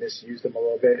kind of misused him a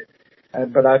little bit.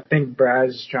 But I think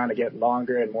Brad's trying to get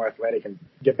longer and more athletic and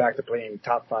get back to playing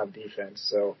top 5 defense.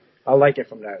 So I like it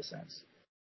from that sense.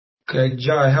 Okay,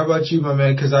 Jai, how about you, my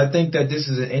man? Because I think that this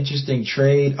is an interesting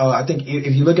trade. I think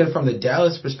if you look at it from the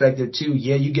Dallas perspective, too,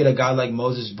 yeah, you get a guy like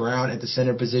Moses Brown at the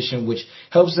center position, which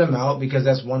helps them out because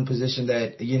that's one position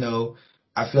that,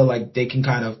 I feel like they can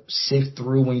kind of sift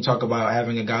through when you talk about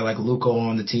having a guy like Luka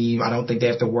on the team. I don't think they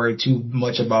have to worry too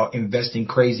much about investing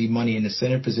crazy money in the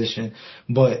center position.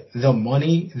 But the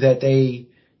money that they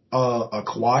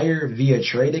acquire via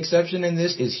trade exception in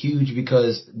this is huge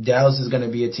because Dallas is going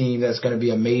to be a team that's going to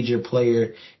be a major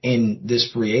player in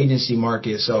this free agency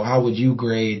market. So how would you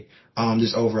grade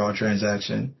this overall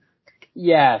transaction?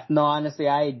 Yeah, no, honestly,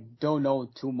 I don't know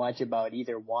too much about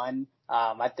either one.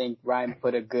 I think Ryan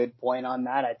put a good point on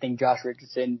that. I think Josh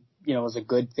Richardson, was a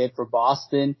good fit for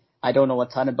Boston. I don't know a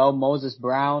ton about Moses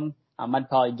Brown. I'd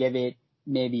probably give it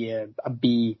maybe a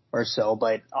B or so,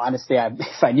 but honestly,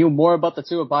 if I knew more about the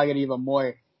two, I'd probably get an even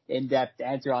more in-depth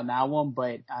answer on that one,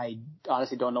 but I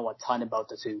honestly don't know a ton about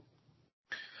the two.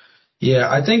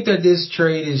 Yeah, I think that this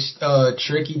trade is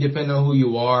tricky depending on who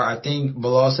you are. I think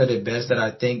Bilal said it best that I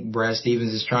think Brad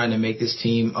Stevens is trying to make this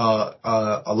team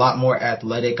a lot more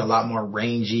athletic, a lot more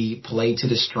rangy, play to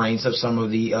the strengths of some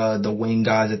of the wing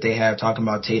guys that they have, talking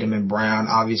about Tatum and Brown.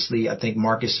 Obviously, I think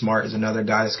Marcus Smart is another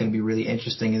guy that's going to be really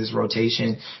interesting in this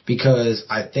rotation because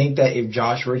I think that if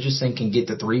Josh Richardson can get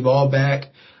the three ball back,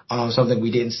 something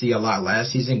we didn't see a lot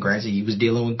last season. Granted, he was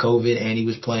dealing with COVID and he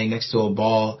was playing next to a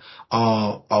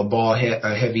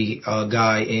heavy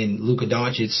guy in Luka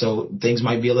Doncic, so things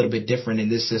might be a little bit different in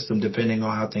this system depending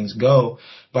on how things go.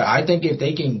 But I think if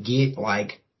they can get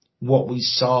like what we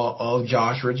saw of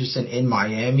Josh Richardson in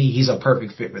Miami, he's a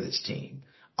perfect fit for this team.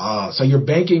 So you're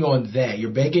banking on that. You're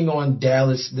banking on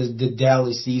Dallas, the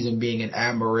Dallas season being an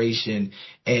admiration,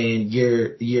 and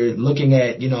you're looking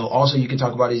at, also you can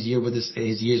talk about his years with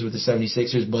the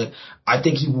 76ers, but I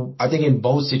think in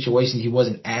both situations he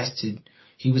wasn't asked to,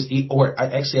 I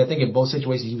think in both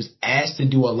situations he was asked to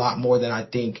do a lot more than I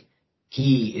think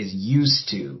he is used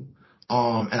to.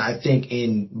 And I think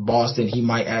in Boston, he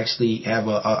might actually have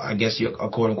a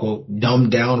quote unquote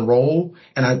dumbed down role.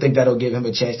 And I think that'll give him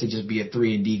a chance to just be a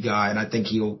 3-and-D guy. And I think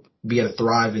he'll be able to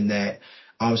thrive in that,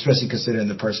 especially considering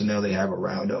the personnel they have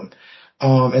around him.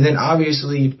 And then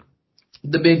obviously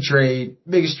the biggest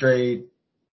trade,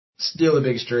 still the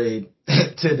biggest trade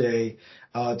today,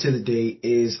 to the date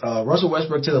is, Russell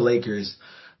Westbrook to the Lakers.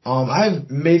 I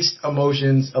have mixed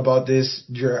emotions about this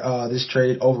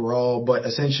trade overall, but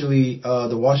essentially,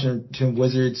 the Washington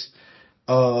Wizards,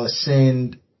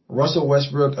 send Russell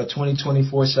Westbrook, a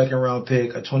 2024 second round pick,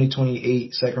 a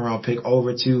 2028 second round pick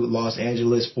over to Los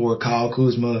Angeles for Kyle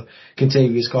Kuzma,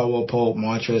 Kentavious Caldwell-Pope,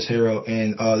 Montrezl Harrell,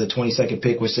 and, the 22nd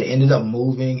pick, which they ended up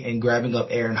moving and grabbing up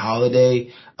Aaron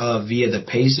Holiday, via the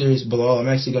Pacers. Bilal, I'm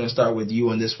actually going to start with you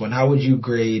on this one. How would you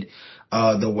grade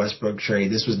the Westbrook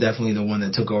trade? This was definitely the one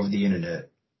that took over the internet.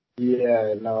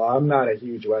 Yeah, no, I'm not a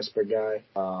huge Westbrook guy.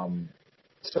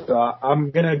 So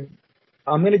I'm gonna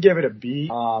give it a B.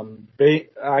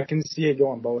 I can see it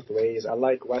going both ways. I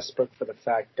like Westbrook for the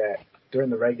fact that during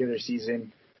the regular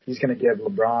season, he's gonna give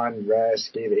LeBron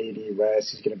rest, gave AD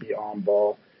rest. He's gonna be on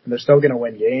ball, and they're still gonna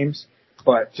win games.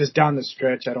 But just down the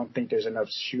stretch, I don't think there's enough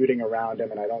shooting around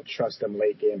him, and I don't trust him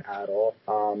late game at all.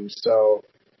 So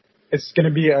it's going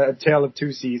to be a tale of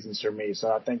two seasons for me.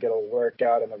 So I think it'll work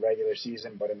out in the regular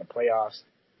season, but in the playoffs,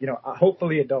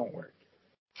 hopefully it don't work.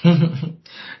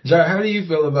 Jar, how do you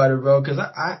feel about it, bro? Because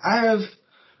I have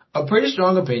a pretty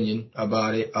strong opinion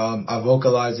about it. I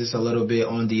vocalized this a little bit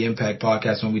on the Impact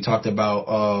podcast when we talked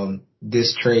about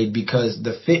this trade because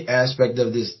the fit aspect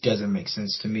of this doesn't make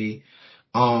sense to me.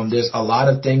 There's a lot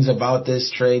of things about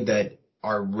this trade that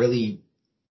are really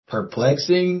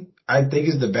perplexing, I think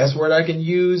is the best word I can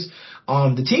use.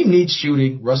 The team needs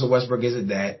shooting. Russell Westbrook isn't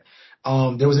that.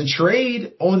 There was a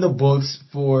trade on the books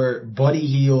for Buddy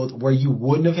Hield where you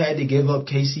wouldn't have had to give up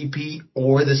KCP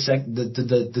or the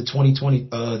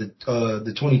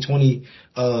 2020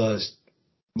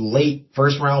 late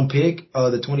first round pick,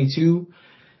 the 22.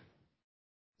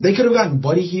 They could have gotten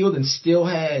Buddy Hield and still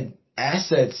had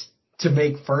assets to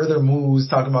make further moves,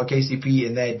 talking about KCP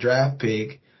and that draft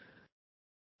pick.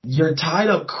 You're tied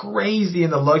up crazy in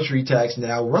the luxury tax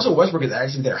now. Russell Westbrook is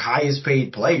actually their highest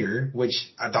paid player, which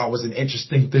I thought was an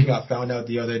interesting thing I found out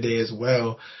the other day as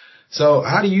well. So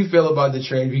how do you feel about the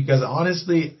trade? Because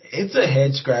honestly, it's a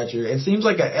head scratcher. It seems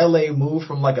like a LA move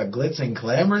from like a glitz and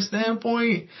glamour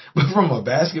standpoint, but from a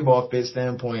basketball fit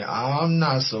standpoint, I'm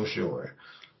not so sure.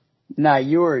 No,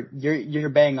 you're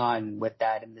bang on with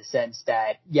that in the sense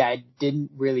that, yeah, it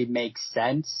didn't really make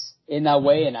sense in that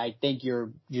way. And I think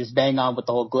you're just bang on with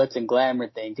the whole glitz and glamour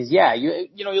thing. Cause yeah, you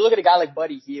look at a guy like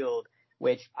Buddy Hield,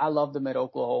 which I loved him at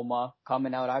Oklahoma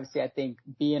coming out. Obviously, I think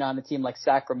being on a team like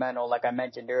Sacramento, like I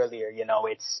mentioned earlier,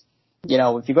 it's,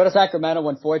 if you go to Sacramento,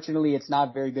 unfortunately, it's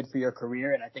not very good for your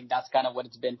career. And I think that's kind of what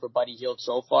it's been for Buddy Hield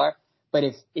so far. But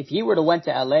if he were to went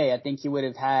to LA, I think he would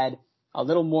have had a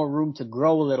little more room to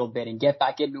grow a little bit and get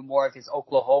back into more of his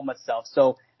Oklahoma self.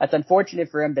 So that's unfortunate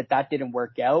for him that didn't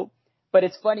work out. But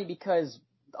it's funny because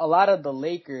a lot of the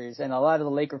Lakers and a lot of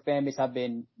the Laker fan base have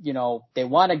been, they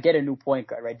want to get a new point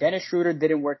guard, right? Dennis Schroeder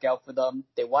didn't work out for them.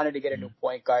 They wanted to get a new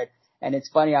point guard. And it's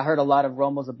funny, I heard a lot of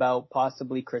rumors about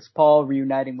possibly Chris Paul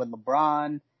reuniting with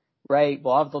LeBron, right?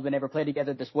 Well, although they never played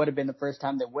together, this would have been the first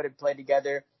time they would have played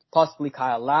together. Possibly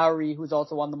Kyle Lowry, who's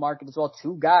also on the market as well.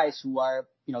 Two guys who are,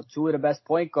 two of the best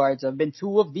point guards, have been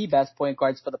two of the best point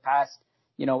guards for the past,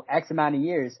 X amount of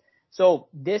years. So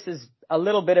this is a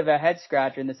little bit of a head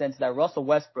scratcher in the sense that Russell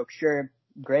Westbrook, sure,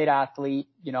 great athlete.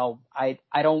 I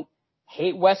don't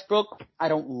hate Westbrook. I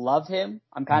don't love him.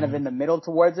 I'm kind of in the middle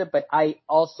towards it, but I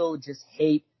also just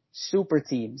hate super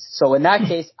teams. So in that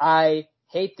case, I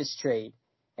hate this trade.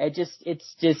 I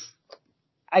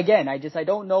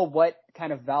don't know what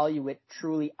kind of value it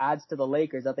truly adds to the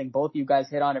Lakers. I think both of you guys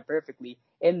hit on it perfectly.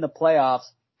 In the playoffs,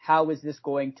 how is this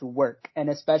going to work? And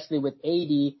especially with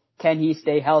AD, can he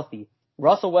stay healthy?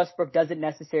 Russell Westbrook doesn't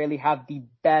necessarily have the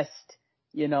best,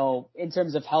 in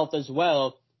terms of health as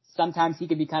well. Sometimes he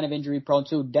can be kind of injury prone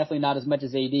too. Definitely not as much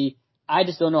as AD. I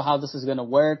just don't know how this is going to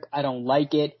work. I don't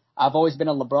like it. I've always been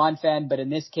a LeBron fan, but in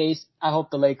this case, I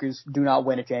hope the Lakers do not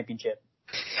win a championship.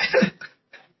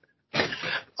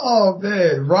 Oh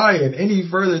man, Ryan, any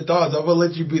further thoughts? I'm gonna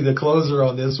let you be the closer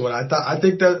on this one. I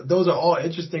think that those are all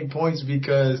interesting points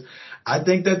because I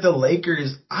think that the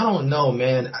Lakers, I don't know,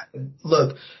 man.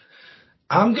 Look,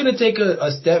 I'm gonna take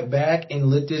a step back and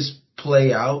let this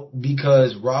play out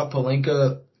because Rob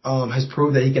Pelinka has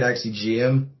proved that he can actually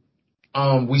GM.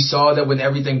 We saw that when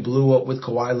everything blew up with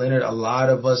Kawhi Leonard, a lot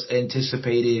of us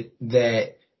anticipated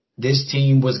that this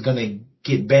team was gonna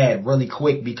get bad really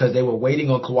quick because they were waiting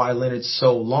on Kawhi Leonard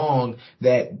so long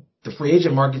that the free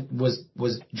agent market was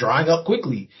drying up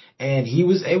quickly. And he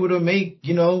was able to make,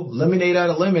 lemonade out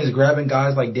of lemons, grabbing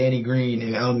guys like Danny Green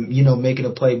and, making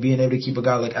a play, being able to keep a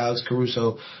guy like Alex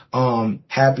Caruso,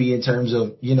 happy in terms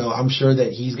of, I'm sure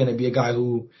that he's going to be a guy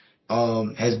who,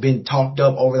 has been talked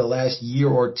up over the last year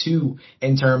or two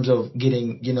in terms of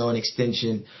getting, an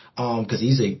extension, cause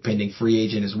he's a pending free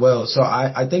agent as well. So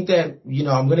I think that,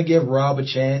 I'm going to give Rob a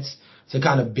chance to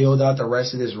kind of build out the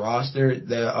rest of this roster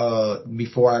that,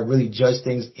 before I really judge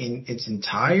things in its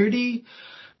entirety.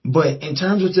 But in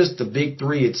terms of just the big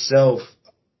three itself,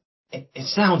 it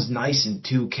sounds nice in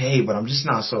 2K, but I'm just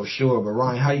not so sure. But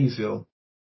Ryan, how do you feel?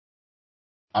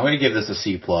 I'm going to give this a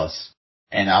C+.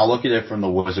 And I'll look at it from the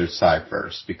Wizards side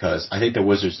first because I think the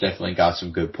Wizards definitely got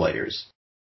some good players.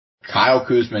 Kyle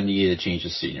Kuzma needed to change the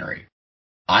scenery.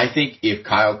 I think if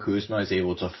Kyle Kuzma is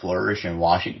able to flourish in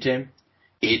Washington,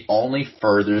 it only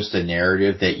furthers the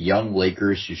narrative that young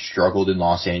Lakers who struggled in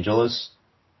Los Angeles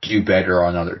do better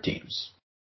on other teams.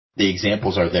 The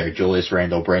examples are there. Julius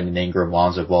Randle, Brandon Ingram,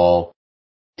 Lonzo Ball,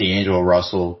 D'Angelo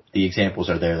Russell. The examples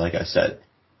are there, like I said.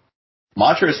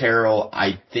 Montrezl Harrell,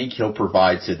 I think he'll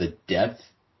provide to the depth,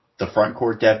 the front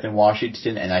court depth in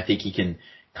Washington, and I think he can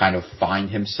kind of find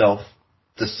himself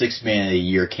the Sixth Man of the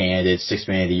Year candidate, Sixth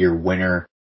Man of the Year winner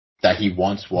that he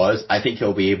once was. I think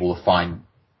he'll be able to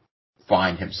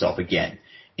find himself again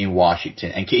in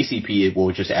Washington. And KCP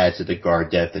will just add to the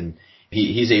guard depth, and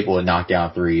he's able to knock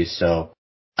down threes, so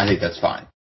I think that's fine.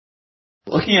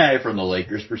 Looking at it from the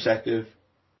Lakers' perspective,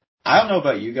 I don't know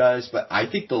about you guys, but I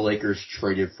think the Lakers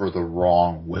traded for the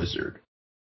wrong Wizard.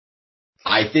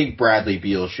 I think Bradley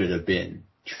Beal should have been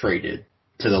traded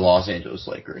to the Los Angeles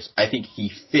Lakers. I think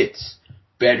he fits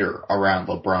better around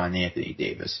LeBron and Anthony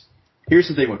Davis. Here's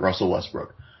the thing with Russell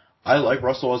Westbrook. I like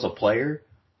Russell as a player,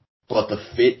 but the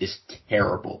fit is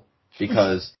terrible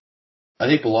because I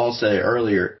think Bilal said it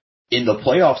earlier, in the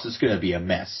playoffs it's going to be a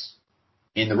mess.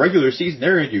 In the regular season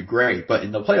they're going to do great, but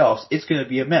in the playoffs it's going to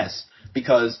be a mess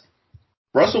because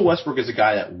Russell Westbrook is a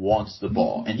guy that wants the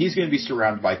ball, and he's going to be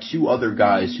surrounded by two other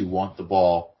guys who want the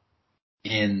ball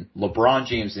in LeBron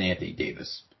James and Anthony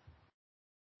Davis.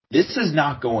 This is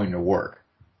not going to work.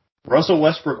 Russell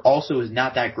Westbrook also is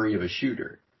not that great of a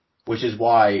shooter, which is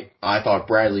why I thought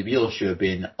Bradley Beal should have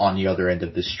been on the other end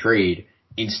of this trade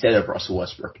instead of Russell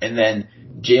Westbrook. And then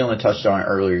Jalen touched on it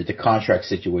earlier, the contract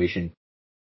situation.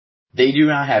 They do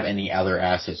not have any other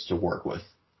assets to work with.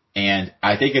 And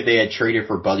I think if they had traded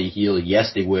for Buddy Hield,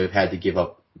 yes, they would have had to give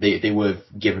up, they would have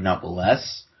given up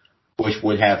less, which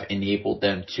would have enabled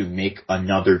them to make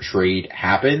another trade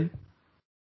happen.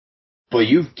 But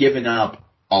you've given up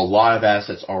a lot of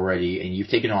assets already, and you've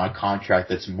taken on a contract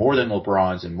that's more than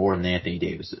LeBron's and more than Anthony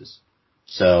Davis's.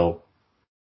 So,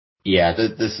 yeah,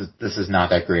 this is not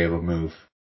that great of a move.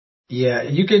 Yeah,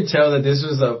 you can tell that this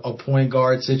was a point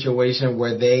guard situation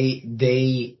where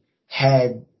they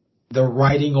had the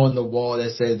writing on the wall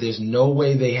that said there's no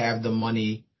way they have the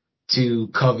money to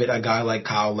covet a guy like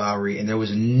Kyle Lowry, and there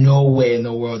was no way in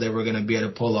the world they were going to be able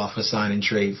to pull off a sign and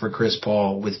trade for Chris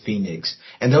Paul with Phoenix.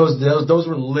 And those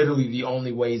were literally the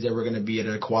only ways they were going to be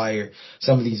able to acquire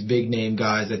some of these big name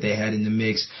guys that they had in the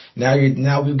mix.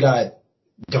 Now we've got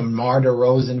DeMar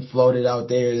DeRozan floated out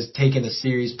there is taking a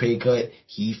serious pay cut.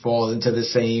 He falls into the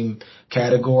same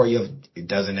category of it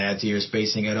doesn't add to your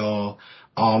spacing at all.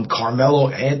 Carmelo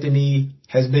Anthony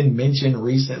has been mentioned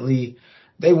recently.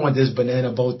 They want this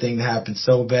banana boat thing to happen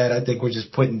so bad. I think we're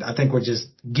just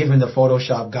giving the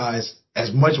Photoshop guys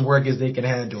as much work as they can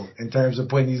handle in terms of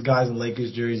putting these guys in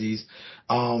Lakers jerseys.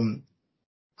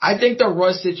 I think the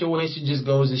Russ situation just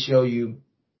goes to show you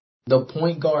the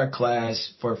point guard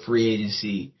class for free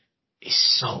agency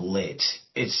is so lit.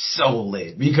 It's so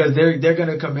lit because they're going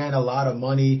to command a lot of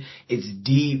money. It's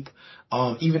deep.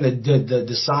 Even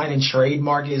the sign and trade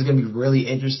market is going to be really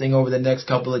interesting over the next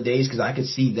couple of days because I could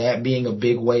see that being a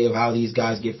big way of how these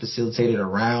guys get facilitated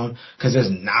around because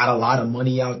there's not a lot of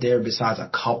money out there besides a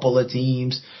couple of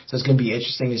teams. So it's going to be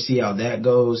interesting to see how that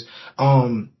goes.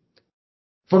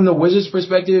 From the Wizards'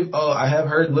 perspective, I have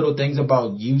heard little things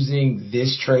about using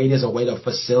this trade as a way to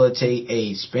facilitate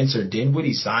a Spencer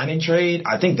Dinwiddie signing trade.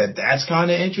 I think that's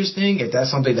kind of interesting if that's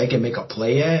something they can make a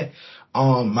play at.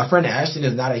 My friend Ashton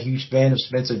is not a huge fan of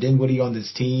Spencer Dinwiddie on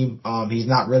this team. He's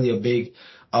not really a big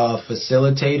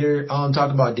facilitator.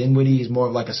 Talking about Dinwiddie, he's more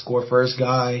of like a score first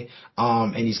guy.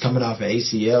 And he's coming off an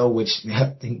ACL, which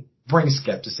I think brings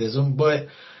skepticism, but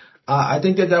I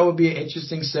think that would be an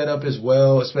interesting setup as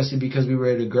well, especially because we were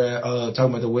able to talking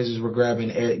about the Wizards were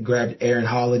grabbed Aaron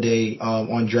Holiday,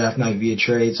 on draft night via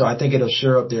trade. So I think it'll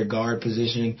shore up their guard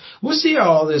position. We'll see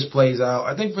how all this plays out.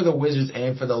 I think for the Wizards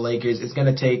and for the Lakers, it's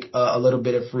going to take a little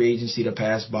bit of free agency to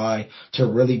pass by to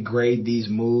really grade these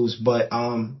moves. But,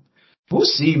 we'll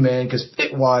see, man, because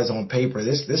fit wise on paper,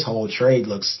 this whole trade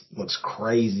looks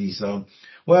crazy. So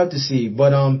we'll have to see.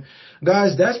 But,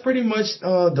 guys, that's pretty much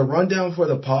the rundown for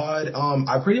the pod.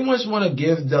 I pretty much want to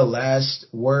give the last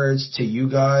words to you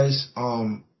guys.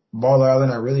 Baller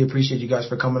Island, I really appreciate you guys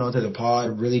for coming onto the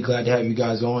pod. Really glad to have you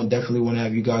guys on. Definitely want to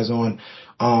have you guys on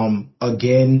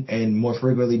again and more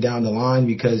frequently down the line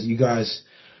because you guys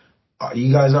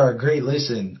are a great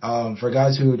listen. For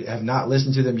guys who have not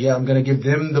listened to them yet, I'm going to give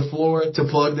them the floor to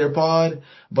plug their pod.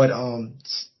 But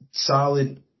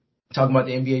solid talking about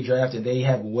the NBA draft, and they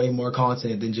have way more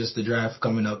content than just the draft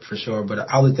coming up for sure. But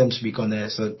I'll let them speak on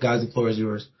that. So, guys, the floor is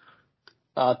yours.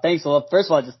 Thanks a lot. First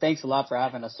of all, just thanks a lot for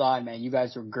having us on, man. You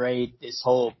guys were great. This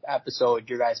whole episode,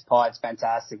 your guys' pod's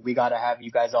fantastic. We got to have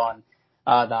you guys on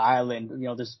the island. You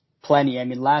know, there's plenty. I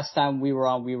mean, last time we were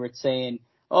on, we were saying,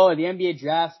 oh, the NBA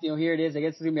draft, you know, here it is. I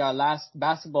guess it's going to be our last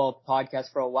basketball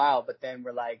podcast for a while. But then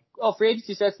we're like, oh, free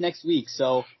agency starts next week.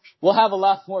 So we'll have a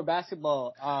lot more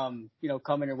basketball, you know,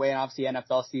 coming your way. And obviously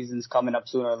NFL season's coming up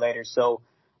sooner or later. So,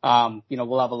 you know,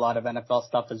 we'll have a lot of NFL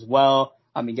stuff as well.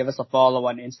 I mean, give us a follow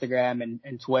on Instagram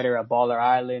and Twitter at Baller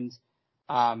Island.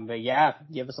 But yeah,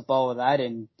 give us a follow with that.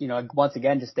 And, you know, once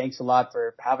again, just thanks a lot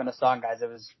for having us on, guys. It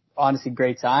was honestly a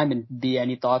great time. And B,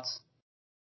 any thoughts?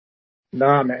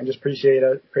 Nah, man, just appreciate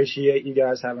you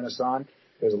guys having us on.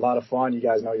 It was a lot of fun. You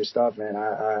guys know your stuff, man.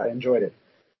 I enjoyed it.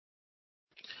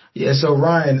 Yeah, so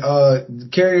Ryan,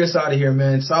 carry us out of here,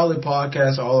 man. Solid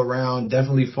podcast all around.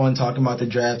 Definitely fun talking about the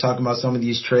draft, talking about some of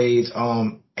these trades.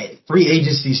 Free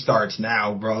agency starts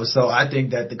now, bro. So I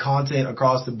think that the content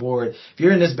across the board, if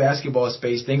you're in this basketball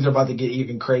space, things are about to get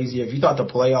even crazier. If you thought the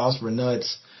playoffs were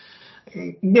nuts,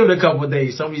 give it a couple of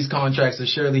days. Some of these contracts are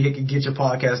surely hit can get your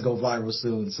podcast go viral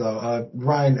soon. So,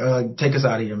 Ryan, take us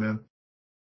out of here, man.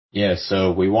 Yeah,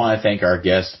 so we want to thank our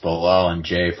guests, Bilal and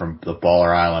Jay from the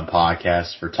Baller Island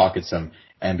podcast for talking some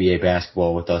NBA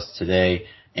basketball with us today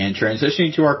and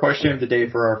transitioning to our question of the day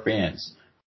for our fans.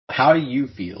 How do you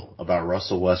feel about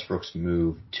Russell Westbrook's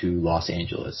move to Los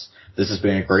Angeles? This has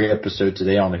been a great episode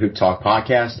today on the Hoop Talk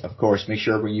podcast. Of course, make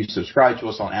sure when you subscribe to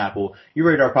us on Apple, you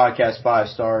rate our podcast 5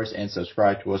 stars and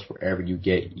subscribe to us wherever you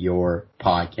get your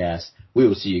podcasts. We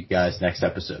will see you guys next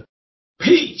episode.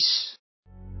 Peace.